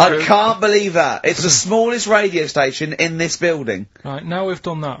 I can't believe that. It's the smallest radio station in this building. Right, now we've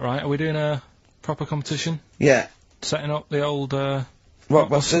done that, right, are we doing a proper competition? Yeah. Setting up the old,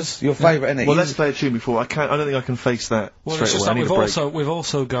 Rockbusters, your favourite, innit? Well, let's play a tune before. I don't think I can face that well, straight it's just away. I need that a break. we've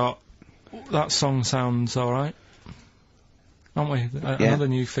also got, that song sounds alright. Aren't we? Another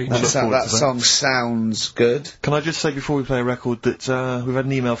new feature. That song sounds good. Can I just say before we play a record that we've had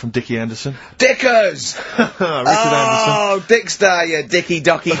an email from Dickie Anderson. Dickers! Richard Anderson. Oh, Dickster, you Dicky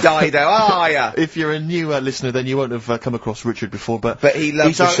Docky Dido, how are ya? If you're a new listener, then you won't have come across Richard before, but he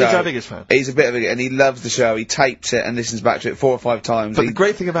loves the show. He's our biggest fan. He's a bit of a, and he loves the show. He tapes it and listens back to it 4 or 5 times. But the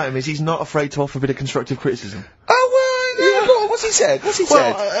great thing about him is he's not afraid to offer a bit of constructive criticism. Oh, well, yeah. What's he said?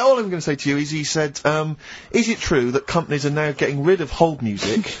 Well, all I'm going to say to you is he said, is it true that companies are now getting rid of hold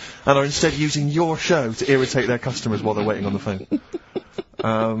music and are instead using your show to irritate their customers while they're waiting on the phone?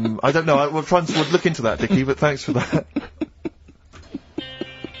 I don't know. We'll look into that, Dickie, but thanks for that.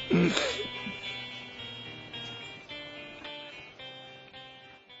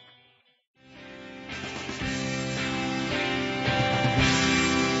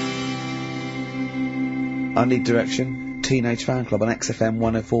 I Need Direction, Teenage Fan Club on XFM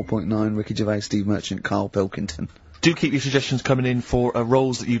 104.9, Ricky Gervais, Steve Merchant, Carl Pilkington. Do keep your suggestions coming in for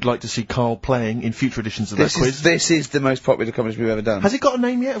roles that you'd like to see Carl playing in future editions of that quiz. This is the most popular comedy we've ever done. Has it got a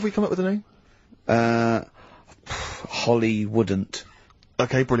name yet? Have we come up with a name? Holly wouldn't.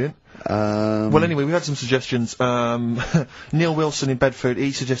 Okay, brilliant. Well, anyway, we had some suggestions. Neil Wilson in Bedford,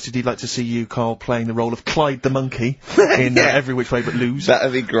 he suggested he'd like to see you, Carl, playing the role of Clyde the Monkey in Every Which Way But Loose.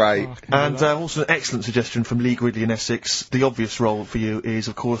 That'd be great. And also an excellent suggestion from Lee Gridley in Essex. The obvious role for you is,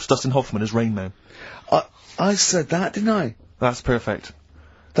 of course, Dustin Hoffman as Rain Man. I said that, didn't I? That's perfect.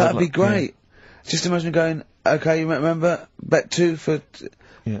 That'd be great. Yeah. Just imagine going, okay, you remember, bet 2 for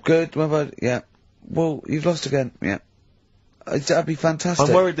good, remember, yeah. Well, you've lost again, yeah. That'd be fantastic.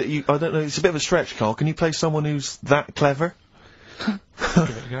 I'm worried that I don't know, it's a bit of a stretch, Carl. Can you play someone who's that clever? Give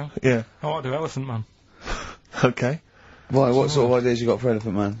it a go. Yeah. I want to do Elephant Man. Okay. Why, what sort of ideas you got for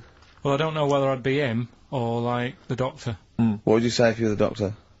Elephant Man? Well, I don't know whether I'd be him or, like, the Doctor. What would you say if you were the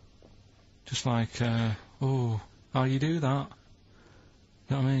Doctor? Just like, oh, how you do that?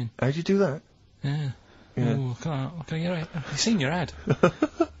 You know what I mean? How'd you do that? Yeah. Ooh, look at your head. Have you seen your head?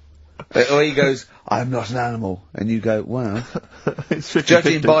 Or he goes, I'm not an animal. And you go, well, it's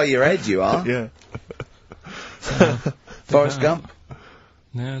judging by your head you are. Yeah. Forrest Gump.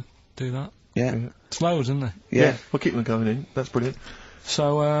 Yeah, do that. Yeah. It's loads, isn't it? Yeah. We'll keep them going in. That's brilliant.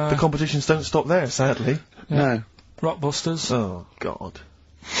 So, the competitions don't stop there, sadly. No. Rockbusters. Oh, God.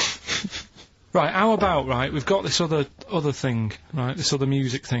 Right, how about, right, we've got this other thing, right, this other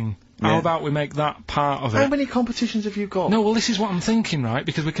music thing. How about we make that part of it? How many competitions have you got? No, well, this is what I'm thinking, right,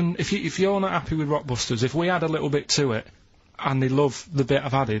 because we can, if you're not happy with Rockbusters, if we add a little bit to it, and they love the bit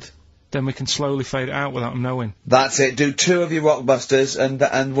I've added, then we can slowly fade it out without them knowing. That's it. Do 2 of your Rockbusters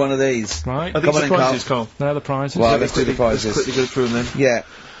and one of these. Right? I think Come on in, prizes, Carl. They're the prizes. Well, let's do the Let's prizes. quickly go through them then. Yeah.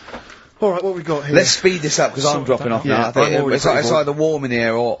 Alright, what have we got here? Let's speed this up because I'm Sort dropping that off out. now. Yeah, I think I'm already it's pretty bored. either warm in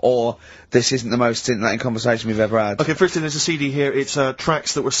here or this isn't the most scintillating conversation we've ever had. Okay, firstly, there's a CD here. It's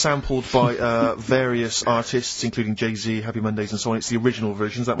tracks that were sampled by various artists, including Jay-Z, Happy Mondays, and so on. It's the original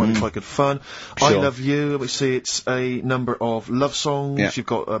versions. That might be quite good fun. I Sure. Love You. We see it's a number of love songs. Yeah. You've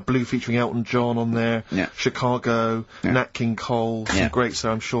got Blue featuring Elton John on there. Yeah. Chicago. Yeah. Nat King Cole. Yeah. Some greats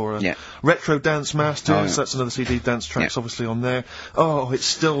there, I'm sure. Yeah. Retro Dance Masters. Oh, yeah. That's another CD. Dance tracks, Yeah. obviously, on there. Oh, it's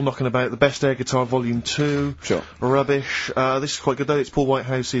still knocking about. The Best Air Guitar Volume 2. Sure. Rubbish. This is quite good though. It's Paul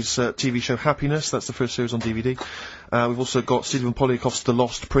Whitehouse's TV show Happiness. That's the first series on DVD. We've also got Stephen Polyakoff's The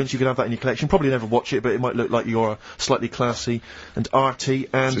Lost Prince. You can have that in your collection. Probably never watch it, but it might look like you're slightly classy and arty.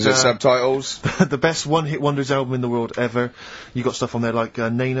 And Is it subtitles? the best one-hit wonders album in the world ever. You got stuff on there like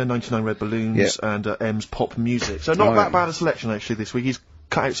Nana, 99 Red Balloons, and M's Pop Music. So not that bad a selection actually this week. He's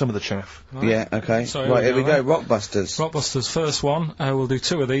cut out some of the chaff. Right. Yeah, okay. So right, here we go. then. Rockbusters. Rockbusters, first one. We'll do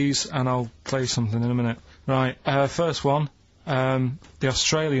 2 of these, and I'll play something in a minute. Right, first one. The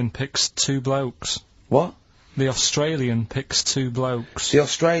Australian picks 2 blokes. What? The Australian picks 2 blokes. The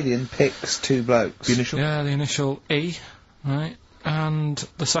Australian picks 2 blokes. The initial? Yeah, the initial E, right? And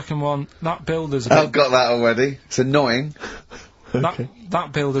the second one, that builder's a I've got that already. It's annoying. that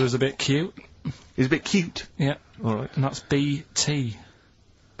builder is a bit cute. He's a bit cute. Yeah, Alright. and that's BT.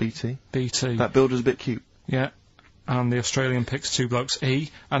 BT. BT. That builder's a bit cute. Yeah, and the Australian picks 2 blokes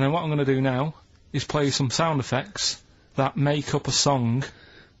E. And then what I'm going to do now is play some sound effects that make up a song,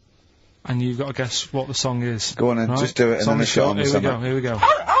 and you've got to guess what the song is. Go on then, right? just do it and Song then is it's on short. with Here we go, something. here we go.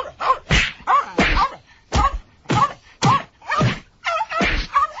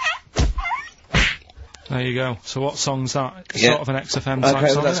 There you go. So what song's that? It's Yeah. sort of an XFM Okay, type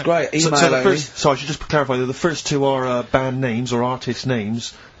well, song, that's innit? great. So Email the only. first, sorry, I should just clarify that the first 2 are band names or artist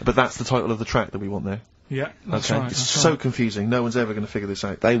names, but that's the title of the track that we want there. Yeah, that's Okay. right. It's That's so right. confusing. No one's ever going to figure this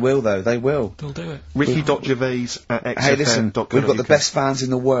out. They will, though. They will. They'll do it. Ricky.gervais@xfm.co.uk. Hey, listen, we've got the best fans in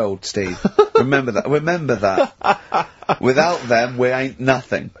the world, Steve. Remember that. Remember that. Without them, we ain't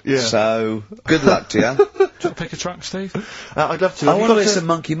nothing. Yeah. So, good luck to you. Do you want to pick a track, Steve? I'd love to. I Have you want to got wear some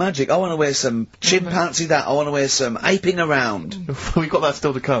monkey magic. I want to wear some chimpanzee that. I want to wear some aping around. We've got that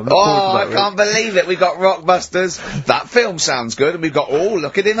still to come. Look Oh, forward to I that, can't believe it. We got Rockbusters. That film sounds good. And we've got,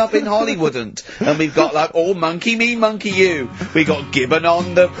 look at him up in Hollywood. And we've got, like, monkey me, monkey you. We got Gibbon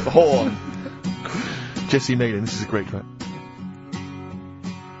on the horn. Jesse Malin, this is a great track.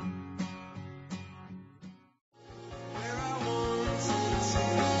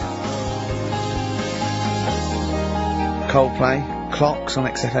 Coldplay, Clocks on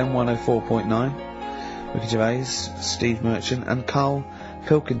XFM 104.9. Ricky Gervais, Steve Merchant, and Carl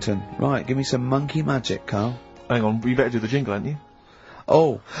Pilkington. Right, give me some monkey magic, Carl. Hang on, you better do the jingle, haven't you?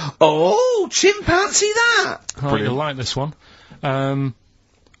 Oh, chimpanzee that! Oh, you'll like this one.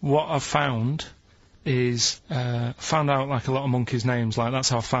 What I've found is, found out like a lot of monkeys' names, like that's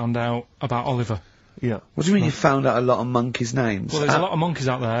how I found out about Oliver. Yeah. What do you mean you found out a lot of monkeys' names? Well, there's a lot of monkeys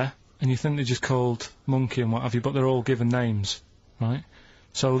out there, and you think they're just called Monkey and what have you, but they're all given names, right?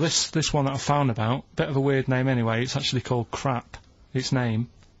 So this one that I found about, bit of a weird name anyway, it's actually called Crap, its name,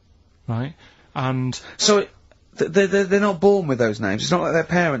 right? And... So, they're not born with those names. It's not like their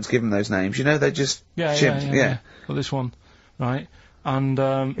parents give them those names, you know, they're just chimps. Yeah. Well, this one, right? And,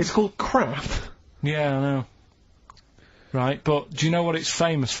 It's called Crap. yeah, I know. Right, but do you know what it's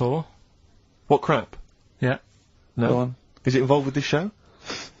famous for? What crap? Yeah. No. Go on. Is it involved with this show?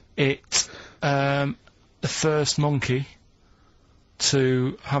 It's, the first monkey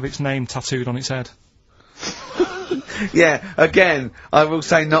to have its name tattooed on its head. Yeah, again, I will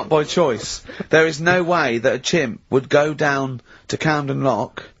say not by choice. There is no way that a chimp would go down to Camden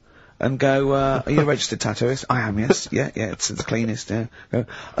Lock and go, are you a registered tattooist? I am, yes. Yeah, it's the cleanest, yeah. Go,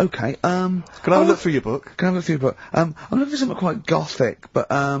 okay, Can I have a look through your book? Can I have a look through your book? I'm looking for something quite gothic,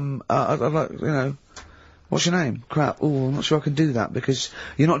 but, I'd like, you know, what's your name? Crap. Ooh, I'm not sure I can do that because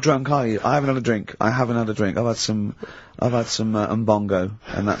you're not drunk, are you? I haven't had a drink. I haven't had a drink. I've had some Mbongo,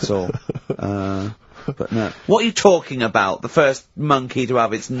 and that's all. But no. What are you talking about? The first monkey to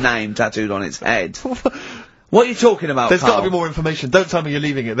have its name tattooed on its head. What are you talking about, There's got to Carl? be more information. Don't tell me you're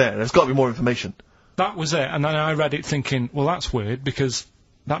leaving it there. There's got to be more information. That was it, and then I read it thinking, well, that's weird, because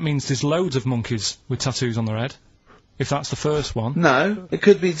that means there's loads of monkeys with tattoos on their head, if that's the first one. No, it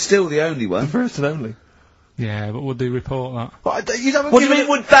could be still the only one. First and only. Yeah, but would they report that? What do you mean,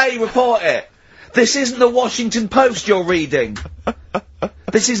 would they report it? This isn't the Washington Post you're reading.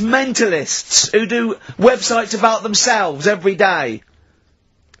 This is mentalists who do websites about themselves every day.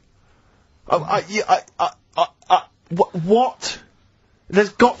 What? There's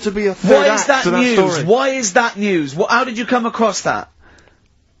got to be a third Why is act that to that news? story. Why is that news? How did you come across that?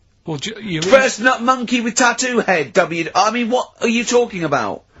 Well, you First nut monkey with tattoo head, I mean, what are you talking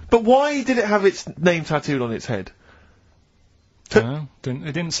about? But why did it have its name tattooed on its head? No,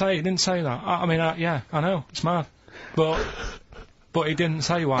 it didn't say that. I mean, yeah, I know, it's mad. But he didn't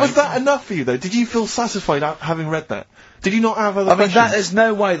say why. Was that enough for you, though? Did you feel satisfied having read that? Did you not have other questions? There's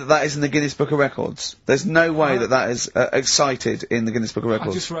no way that is in the Guinness Book of Records. There's no way that is cited in the Guinness Book of Records.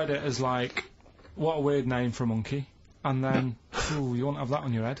 I just read it as like, what a weird name for a monkey. And then, ooh, you won't have that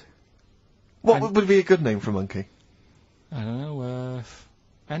on your head. What would be a good name for a monkey? I don't know,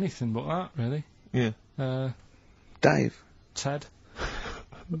 anything but that, really. Yeah. Dave. Ted.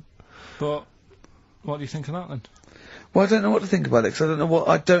 But, what do you think of that then? Well, I don't know what to think about it, because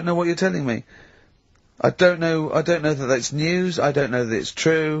I don't know what you're telling me. I don't know that that's news, I don't know that it's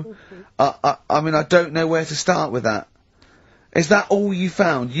true. I mean, I don't know where to start with that. Is that all you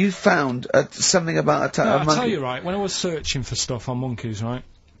found? You found something about a monkey? I'll tell you, right, when I was searching for stuff on monkeys, right?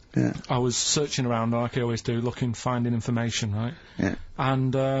 Yeah. I was searching around, like I always do, finding information, right? Yeah.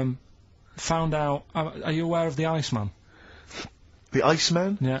 And, found out, are you aware of the Iceman? The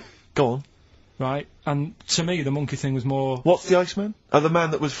Iceman? Yeah. Go on. Right, and to me, the monkey thing was more... What's the Iceman? The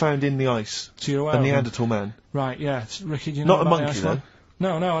man that was found in the ice. So you're aware A of him? Neanderthal man. Right, yeah. Ricky, do you know Not a about the monkey, Iceman?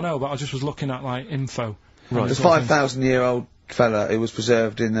 though. No, I know, but I just was looking at, like, info. Right. The 5,000-year-old fella who was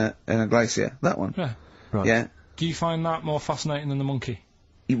preserved in a glacier. That one. Yeah. Right. Yeah. Do you find that more fascinating than the monkey?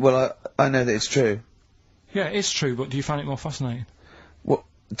 Well, I know that it's true. Yeah, it's true, but do you find it more fascinating? Well,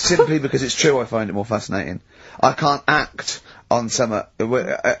 simply because it's true, I find it more fascinating. I can't act on some.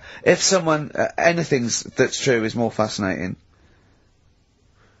 If someone anything that's true is more fascinating.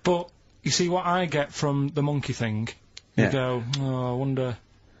 But you see, what I get from the monkey thing, you go, oh, I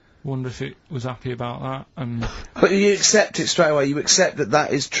wonder if it was happy about that, and. But you accept it straight away. You accept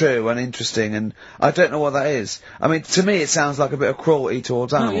that is true and interesting, and I don't know what that is. I mean, to me, it sounds like a bit of cruelty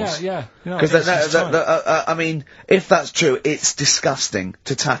towards animals. Yeah. Because I mean, if that's true, it's disgusting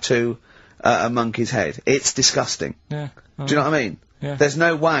to tattoo a monkey's head. It's disgusting. Yeah. Do you know what I mean? Yeah. There's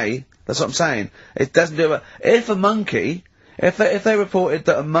no way. That's what I'm saying. It doesn't do it. If a monkey, if they reported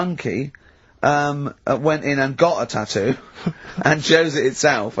that a monkey went in and got a tattoo and chose it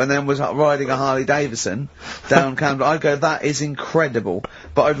itself and then was riding a Harley Davidson down Camden, I'd go, that is incredible.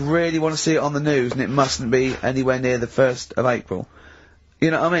 But I'd really want to see it on the news, and it mustn't be anywhere near the 1st of April. You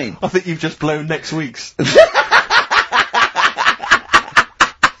know what I mean? I think you've just blown next week's.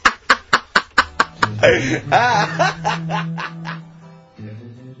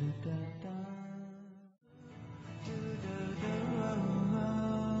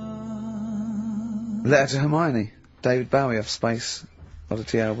 Letter to Hermione, David Bowie off Space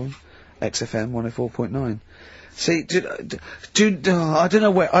Oddity album, XFM 104.9. See, I don't know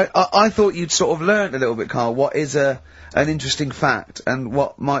where, I thought you'd sort of learnt a little bit, Carl, what is an interesting fact, and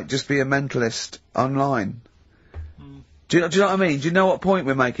what might just be a mentalist online. Do you know what I mean? Do you know what point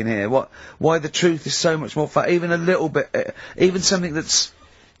we're making here? Why the truth is so much more even a little bit, even something that's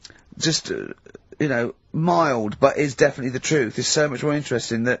just, you know, mild, but is definitely the truth, is so much more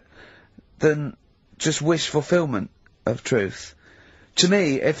interesting than just wish fulfillment of truth. To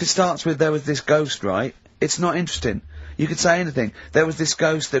me, if it starts with there was this ghost, right, it's not interesting. You could say anything. There was this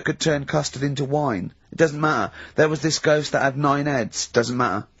ghost that could turn custard into wine. It doesn't matter. There was this ghost that had 9 heads. Doesn't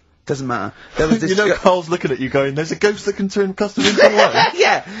matter. Doesn't matter. There was this you know, Carl's looking at you going, there's a ghost that can turn custard into wine.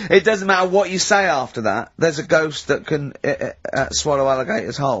 Yeah, it doesn't matter what you say after that. There's a ghost that can swallow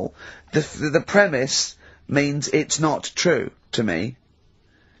alligators whole. The premise means it's not true to me.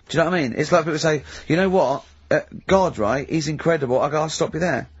 Do you know what I mean? It's like people say, you know what, God, right, he's incredible, I'll stop you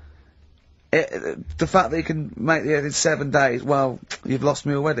there. The fact that he can make the earth in 7 days, well, you've lost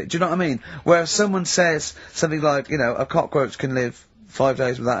me already. Do you know what I mean? Whereas someone says something like, you know, a cockroach can live 5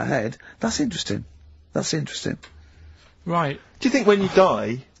 days without a head, that's interesting. That's interesting. Right. Do you think when you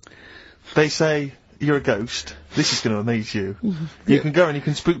die, they say, you're a ghost, this is going to amaze you. You can go and you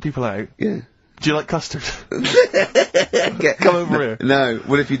can spook people out. Yeah. Do you like custard? Come over here. No.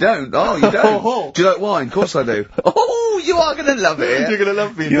 Well, if you don't, you don't. Do you like wine? Of course I do. Oh, you are going to love it. You're going to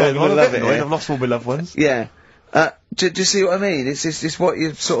love me. You're going to love it. I've lost all my loved ones. Yeah. Do you see what I mean? It's what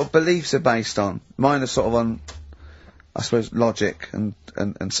your sort of beliefs are based on. Mine are sort of on, I suppose, logic and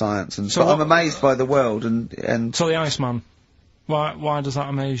science. But I'm amazed by the world and. So the Iceman, why does that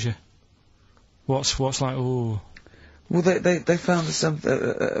amaze you? What's like, ooh. Well, they found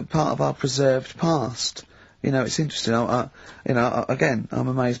a part of our preserved past. You know, it's interesting. Again, I'm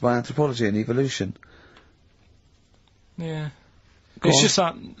amazed by anthropology and evolution. Yeah. It's just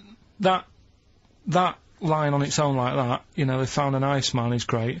that that line on its own like that, you know, they found an Iceman is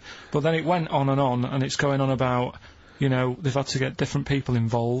great, but then it went on, and it's going on about, you know, they've had to get different people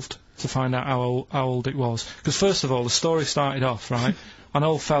involved to find out how old it was. Because first of all, the story started off, right, an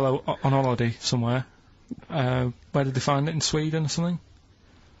old fellow on holiday somewhere, where did they find it, in Sweden or something?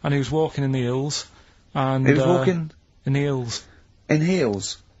 And he was walking in the hills, and... He was walking? In the hills. In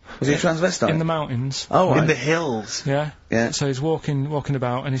heels? Was he a transvestite? In the mountains. Oh, right. In the hills. Yeah. Yeah. So he's walking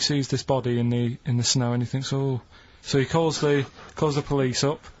about, and he sees this body in the snow, and he thinks, oh. So he calls the police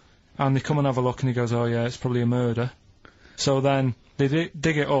up, and they come and have a look, and he goes, oh yeah, it's probably a murder. So then they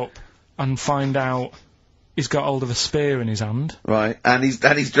dig it up and find out he's got hold of a spear in his hand. Right, and he's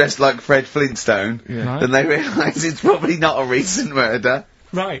dressed like Fred Flintstone. Yeah. Right. Then they realise it's probably not a recent murder.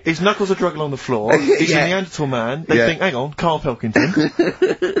 Right. His knuckles are dragging on the floor. He's Yeah. a Neanderthal man. They Yeah. think, hang on, Carl Pilkington.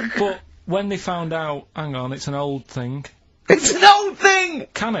 But when they found out, hang on, it's an old thing. It's an old thing!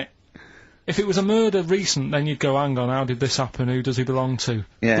 Can it? If it was a murder recent, then you'd go, hang on, how did this happen? Who does he belong to?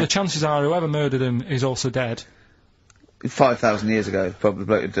 Yeah. But the chances are whoever murdered him is also dead. 5,000 years ago,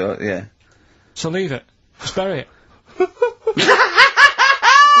 probably, yeah. So leave it. Just bury it.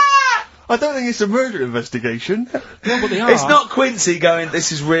 I don't think it's a murder investigation. No, but they are. It's not Quincy going,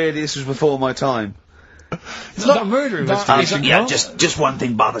 this was before my time. It's not a murder investigation. Yeah, just one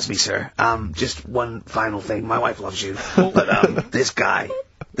thing bothers me, sir. Just one final thing. My wife loves you, but this guy.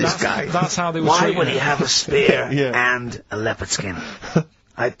 That's how they were Why treating would he it. have a spear Yeah. and a leopard skin?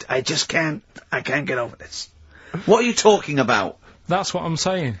 I just can't. I can't get over this. What are you talking about? That's what I'm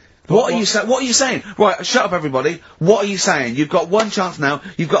saying. What are you saying? Right, shut up everybody. What are you saying? You've got one chance now.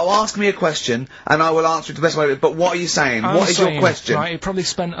 You've got to ask me a question, and I will answer it the best way. But what are you saying? I'm What is saying, your question? Right, he probably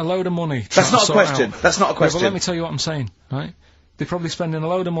spent a load of money. That's trying not to a sort question. out- That's not a Yeah, question. but let me tell you what I'm saying, right? They're probably spending a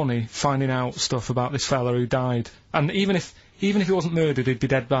load of money finding out stuff about this fella who died. And even if he wasn't murdered, he'd be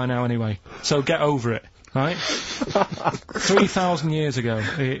dead by now anyway. So get over it, right? 3,000 years ago,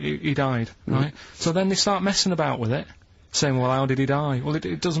 he died, right? So then they start messing about with it, saying, well, how did he die? Well,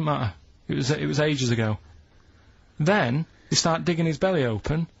 it doesn't matter. It was ages ago. Then they start digging his belly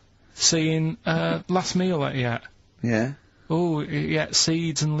open, seeing last meal that he ate. Yeah. Oh, he ate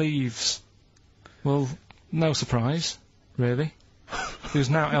seeds and leaves. Well, no surprise, really. There's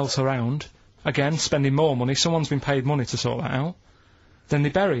now else around. Again, spending more money. Someone's been paid money to sort that out. Then they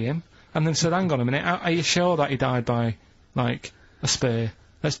bury him, and then said, hang on a minute, are you sure that he died by, like, a spear?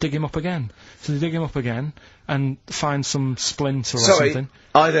 Let's dig him up again. So they dig him up again, and find some splinter or something.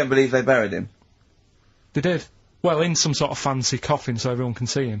 I don't believe they buried him. They did. Well, in some sort of fancy coffin so everyone can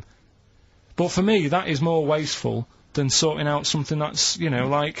see him. But for me, that is more wasteful than sorting out something that's, you know,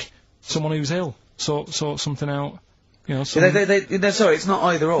 like someone who's ill. Sort something out, you know. Sorry, it's not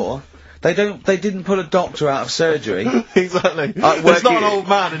either or. They didn't put a doctor out of surgery. Exactly. There's not an old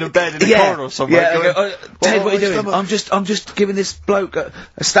man in a bed in a corridor somewhere. Yeah, going, they go, Ted, what are you doing? I'm just giving this bloke a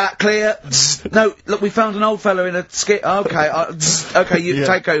stat clear. No, look, we found an old fella in a skit. Okay, okay, you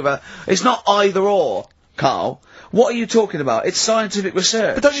take over. It's not either or, Carl. What are you talking about? It's scientific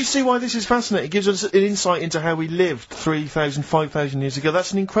research. But don't you see why this is fascinating? It gives us an insight into how we lived 3,000, 5,000 years ago.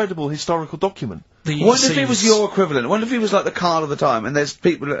 That's an incredible historical document. Wonder if he was your equivalent. Wonder if he was like the Carl of the time, and there's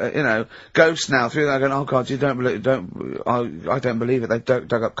people, you know, ghosts now through there going, oh God, you don't believe, I don't believe it. They've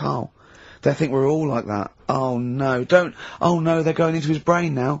dug up Carl. They think we're all like that. Oh no, oh no, they're going into his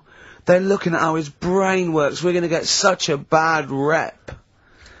brain now. They're looking at how his brain works. We're going to get such a bad rep.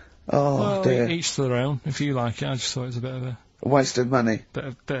 Oh well, dear. Each to their own. If you like it, I just thought it was a bit of a waste of money.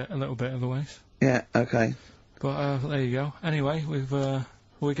 a little bit of a waste. Yeah. Okay. But there you go. Anyway,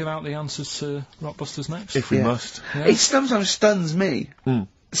 we'll give out the answers to Rockbusters next. If we must. Yeah. It sometimes stuns me.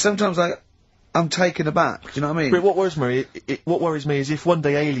 Sometimes I'm taken aback. Do you know what I mean? But what worries me is if one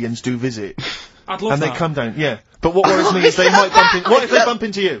day aliens do visit. I'd love and that. they come down, yeah. But what worries me is they might bump in. What if they bump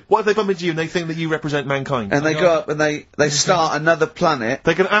into you? What if they bump into you and they think that you represent mankind? And they go up and they start another planet.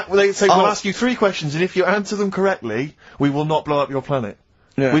 They say, we'll ask you 3 questions, and if you answer them correctly, we will not blow up your planet.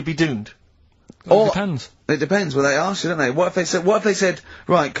 Yeah. We'd be doomed. It depends. It depends what they ask you, don't they? What if they said,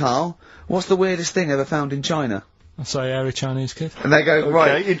 right, Carl, what's the weirdest thing ever found in China? I'll say hairy Chinese kid. And they go,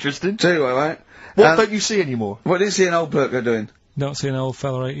 right. Okay, interesting. Too, alright. What don't you see anymore? What do you see an old bloke doing? Don't see an old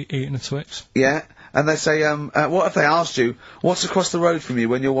fella eating a Twix. Yeah. And they say, what if they asked you, what's across the road from you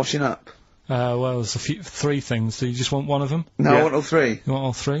when you're washing up? Well, there's 3 things. Do you just want one of them? No, I want all 3. You want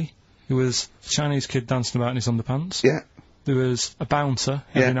all 3? There was a Chinese kid dancing about in his underpants. Yeah. There was a bouncer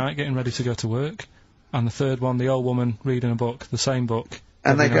every night getting ready to go to work. And the third one, the old woman reading a book, the same book.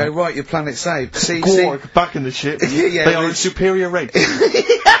 And they go, night. right, your planet's saved. See, Gorg, back in the ship. Yeah, they are a superior race.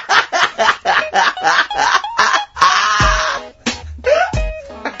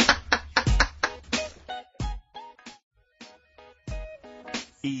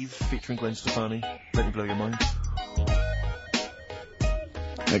 Eve featuring Gwen Stefani. Let me blow your mind.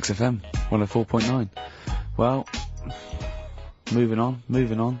 XFM 104.9. Well, moving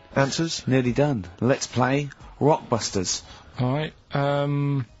on. Answers? Nearly done. Let's play Rockbusters. Alright,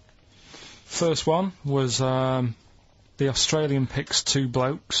 first one was, the Australian picks two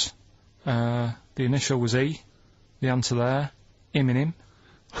blokes. The initial was E. The answer there, Eminem.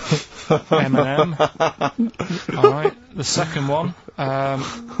 Eminem. Alright, the second one,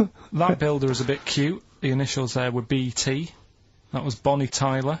 that builder is a bit cute. The initials there were BT. That was Bonnie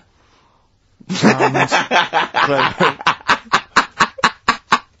Tyler.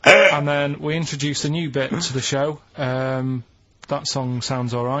 And then we introduced a new bit to the show. That song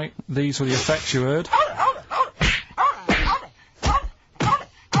sounds alright. These were the effects you heard.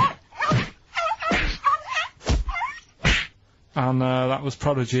 And that was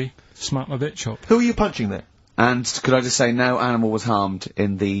Prodigy, Smack My Bitch Up. Who are you punching there? And could I just say, no animal was harmed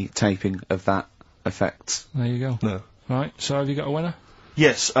in the taping of that effect. There you go. No. Right, so have you got a winner?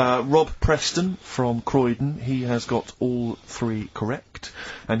 Yes, Rob Preston from Croydon. He has got all three correct,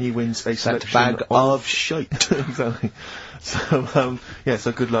 and he wins a selection bag of shite. Exactly. So,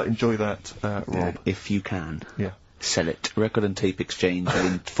 so good luck. Enjoy that, Rob. Yeah, if you can. Yeah. Sell it. Record and tape exchange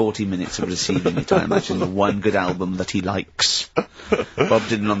within 40 minutes of receiving it. I imagine the one good album that he likes. Bob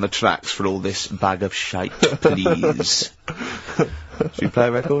Dylan on the tracks for all this bag of shite, please. Should we play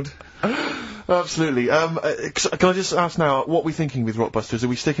a record? Absolutely. Can I just ask now, what are we thinking with Rockbusters? Are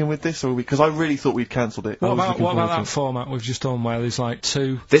we sticking with this, or because I really thought we'd cancelled it. What about that format we've just done where there's like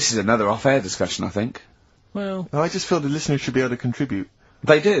two... This is another off-air discussion, I think. Well... I just feel the listeners should be able to contribute.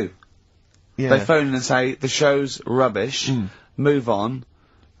 They do. Yeah. They phone in and say, the show's rubbish, move on.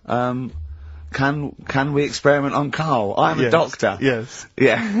 Can we experiment on Carl? I'm a doctor. Yes.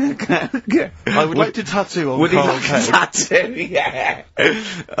 Yeah. I would like to tattoo on Would Carl's he like head. a tattoo? Yeah.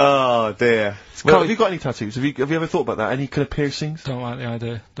 Oh dear. Carl, have you got any tattoos? Have you ever thought about that? Any kind of piercings? Don't like the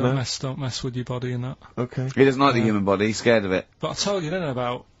idea. Don't mess with your body and that. Okay. He doesn't like the human body, he's scared of it. But I told you, didn't I,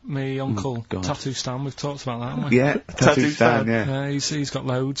 about me uncle, God. Tattoo Stan. We've talked about that, haven't we? Yeah, tattoo stand, yeah. Yeah, he's got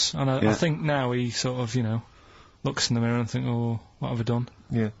loads, and I think now he sort of, looks in the mirror and think, oh, what have I done?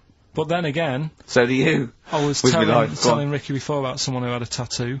 Yeah. But then again, So do you. I was With me life, go telling on. Ricky before about someone who had a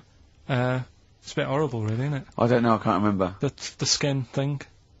tattoo. It's a bit horrible, really, isn't it? I don't know, I can't remember. The skin thing.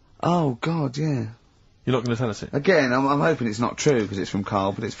 Oh God, yeah. You're not going to tell us it? Again, I'm hoping it's not true because it's from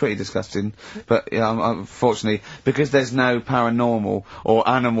Carl, but it's pretty disgusting. But yeah, unfortunately, because there's no paranormal or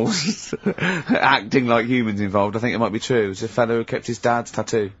animals acting like humans involved, I think it might be true. It's a fellow who kept his dad's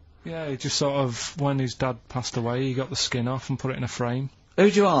tattoo. Yeah, he just sort of, when his dad passed away, he got the skin off and put it in a frame.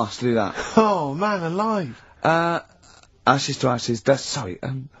 Who'd you ask to do that? Oh, man alive. Ashes to ashes. Sorry.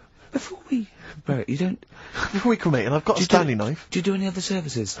 Before we bury it, you don't. Before we cremate, and I've got a Stanley knife. Do you do any other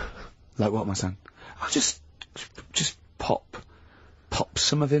services? Like what, my son? I'll just pop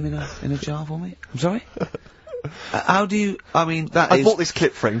some of him in a jar for me. I'm sorry. How do you? I mean, I bought this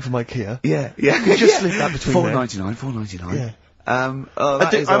clip frame from IKEA. Yeah. You just slip that between $4.99. Yeah. I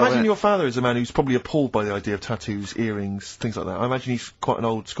I imagine your father is a man who's probably appalled by the idea of tattoos, earrings, things like that. I imagine he's quite an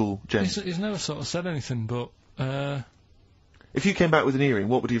old school gent. He's never sort of said anything, but If you came back with an earring,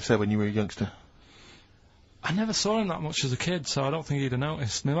 what would he have said when you were a youngster? I never saw him that much as a kid, so I don't think he'd have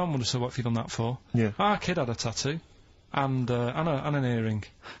noticed. My mum would have said, "What have you done that for?" Yeah. Our kid had a tattoo, and an earring.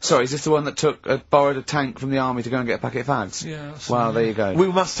 Sorry, is this the one that borrowed a tank from the army to go and get a packet of fags? Yeah. That's Well, there you go. We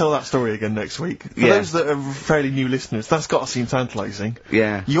must tell that story again next week. For those that are fairly new listeners, that's got to seem tantalising.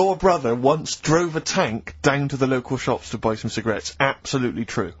 Yeah. Your brother once drove a tank down to the local shops to buy some cigarettes. Absolutely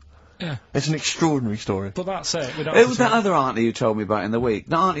true. Yeah. It's an extraordinary story. But that's it. We don't It have was to that other auntie you told me about in the week.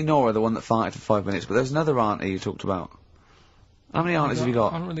 Not Auntie Nora, the one that farted for 5 minutes, but there's another auntie you talked about. How many aunties have you I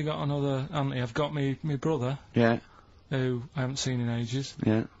got? haven't really got another auntie. I've got me brother, Yeah, who I haven't seen in ages.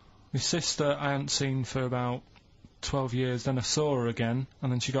 yeah. My sister I hadn't seen for about 12 years, then I saw her again,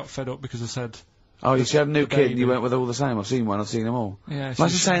 and then she got fed up because I said... Oh, she had a new the kid and you baby. went with her all the same. I've seen one, I've seen them all. Yeah, Imagine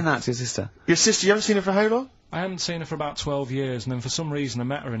saying that to your sister. Your sister, you haven't seen her for how long? I hadn't seen her for about 12 years, and then for some reason I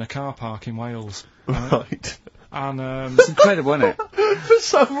met her in a car park in Wales. Right. And, It's incredible, isn't it? For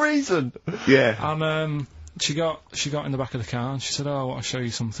some reason. Yeah. and, she got in the back of the car and she said, "Oh, I want to show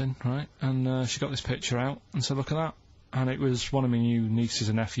you something," right? And, she got this picture out and said, "Look at that." And it was one of my new nieces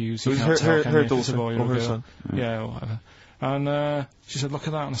and nephews. It was her daughter or her son. Yeah, or whatever. And, she said, "Look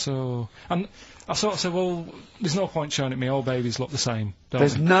at that." And I said, "Oh." And I sort of said, "Well, there's no point showing it me. All babies look the same, don't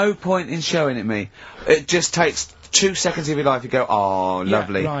There's they?" no point in showing it me. It just takes 2 seconds of your life. You go, oh, Yeah,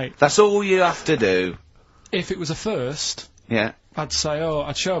 lovely. right. That's all you have to do. If it was a first, Yeah. I'd say,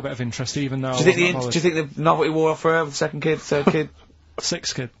 I'd show a bit of interest, even though Do you think the novelty wore off for her with the second kid, third kid?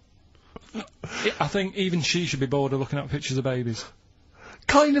 Sixth kid. I think even she should be bored of looking at pictures of babies.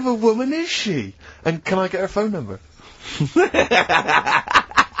 Kind of a woman is she? And can I get her phone number?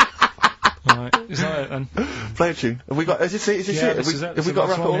 Right, is that it then? Play a tune. Have we got? Is this it? Yeah, Have this is it. we got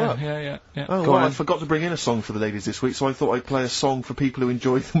to wrap it all up? Yeah. Oh, Go well, I on. forgot to bring in a song for the ladies this week, so I thought I'd play a song for people who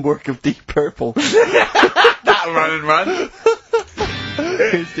enjoy the work of Deep Purple. That run and run.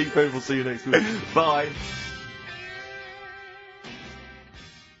 Here's Deep Purple. See you next week. Bye.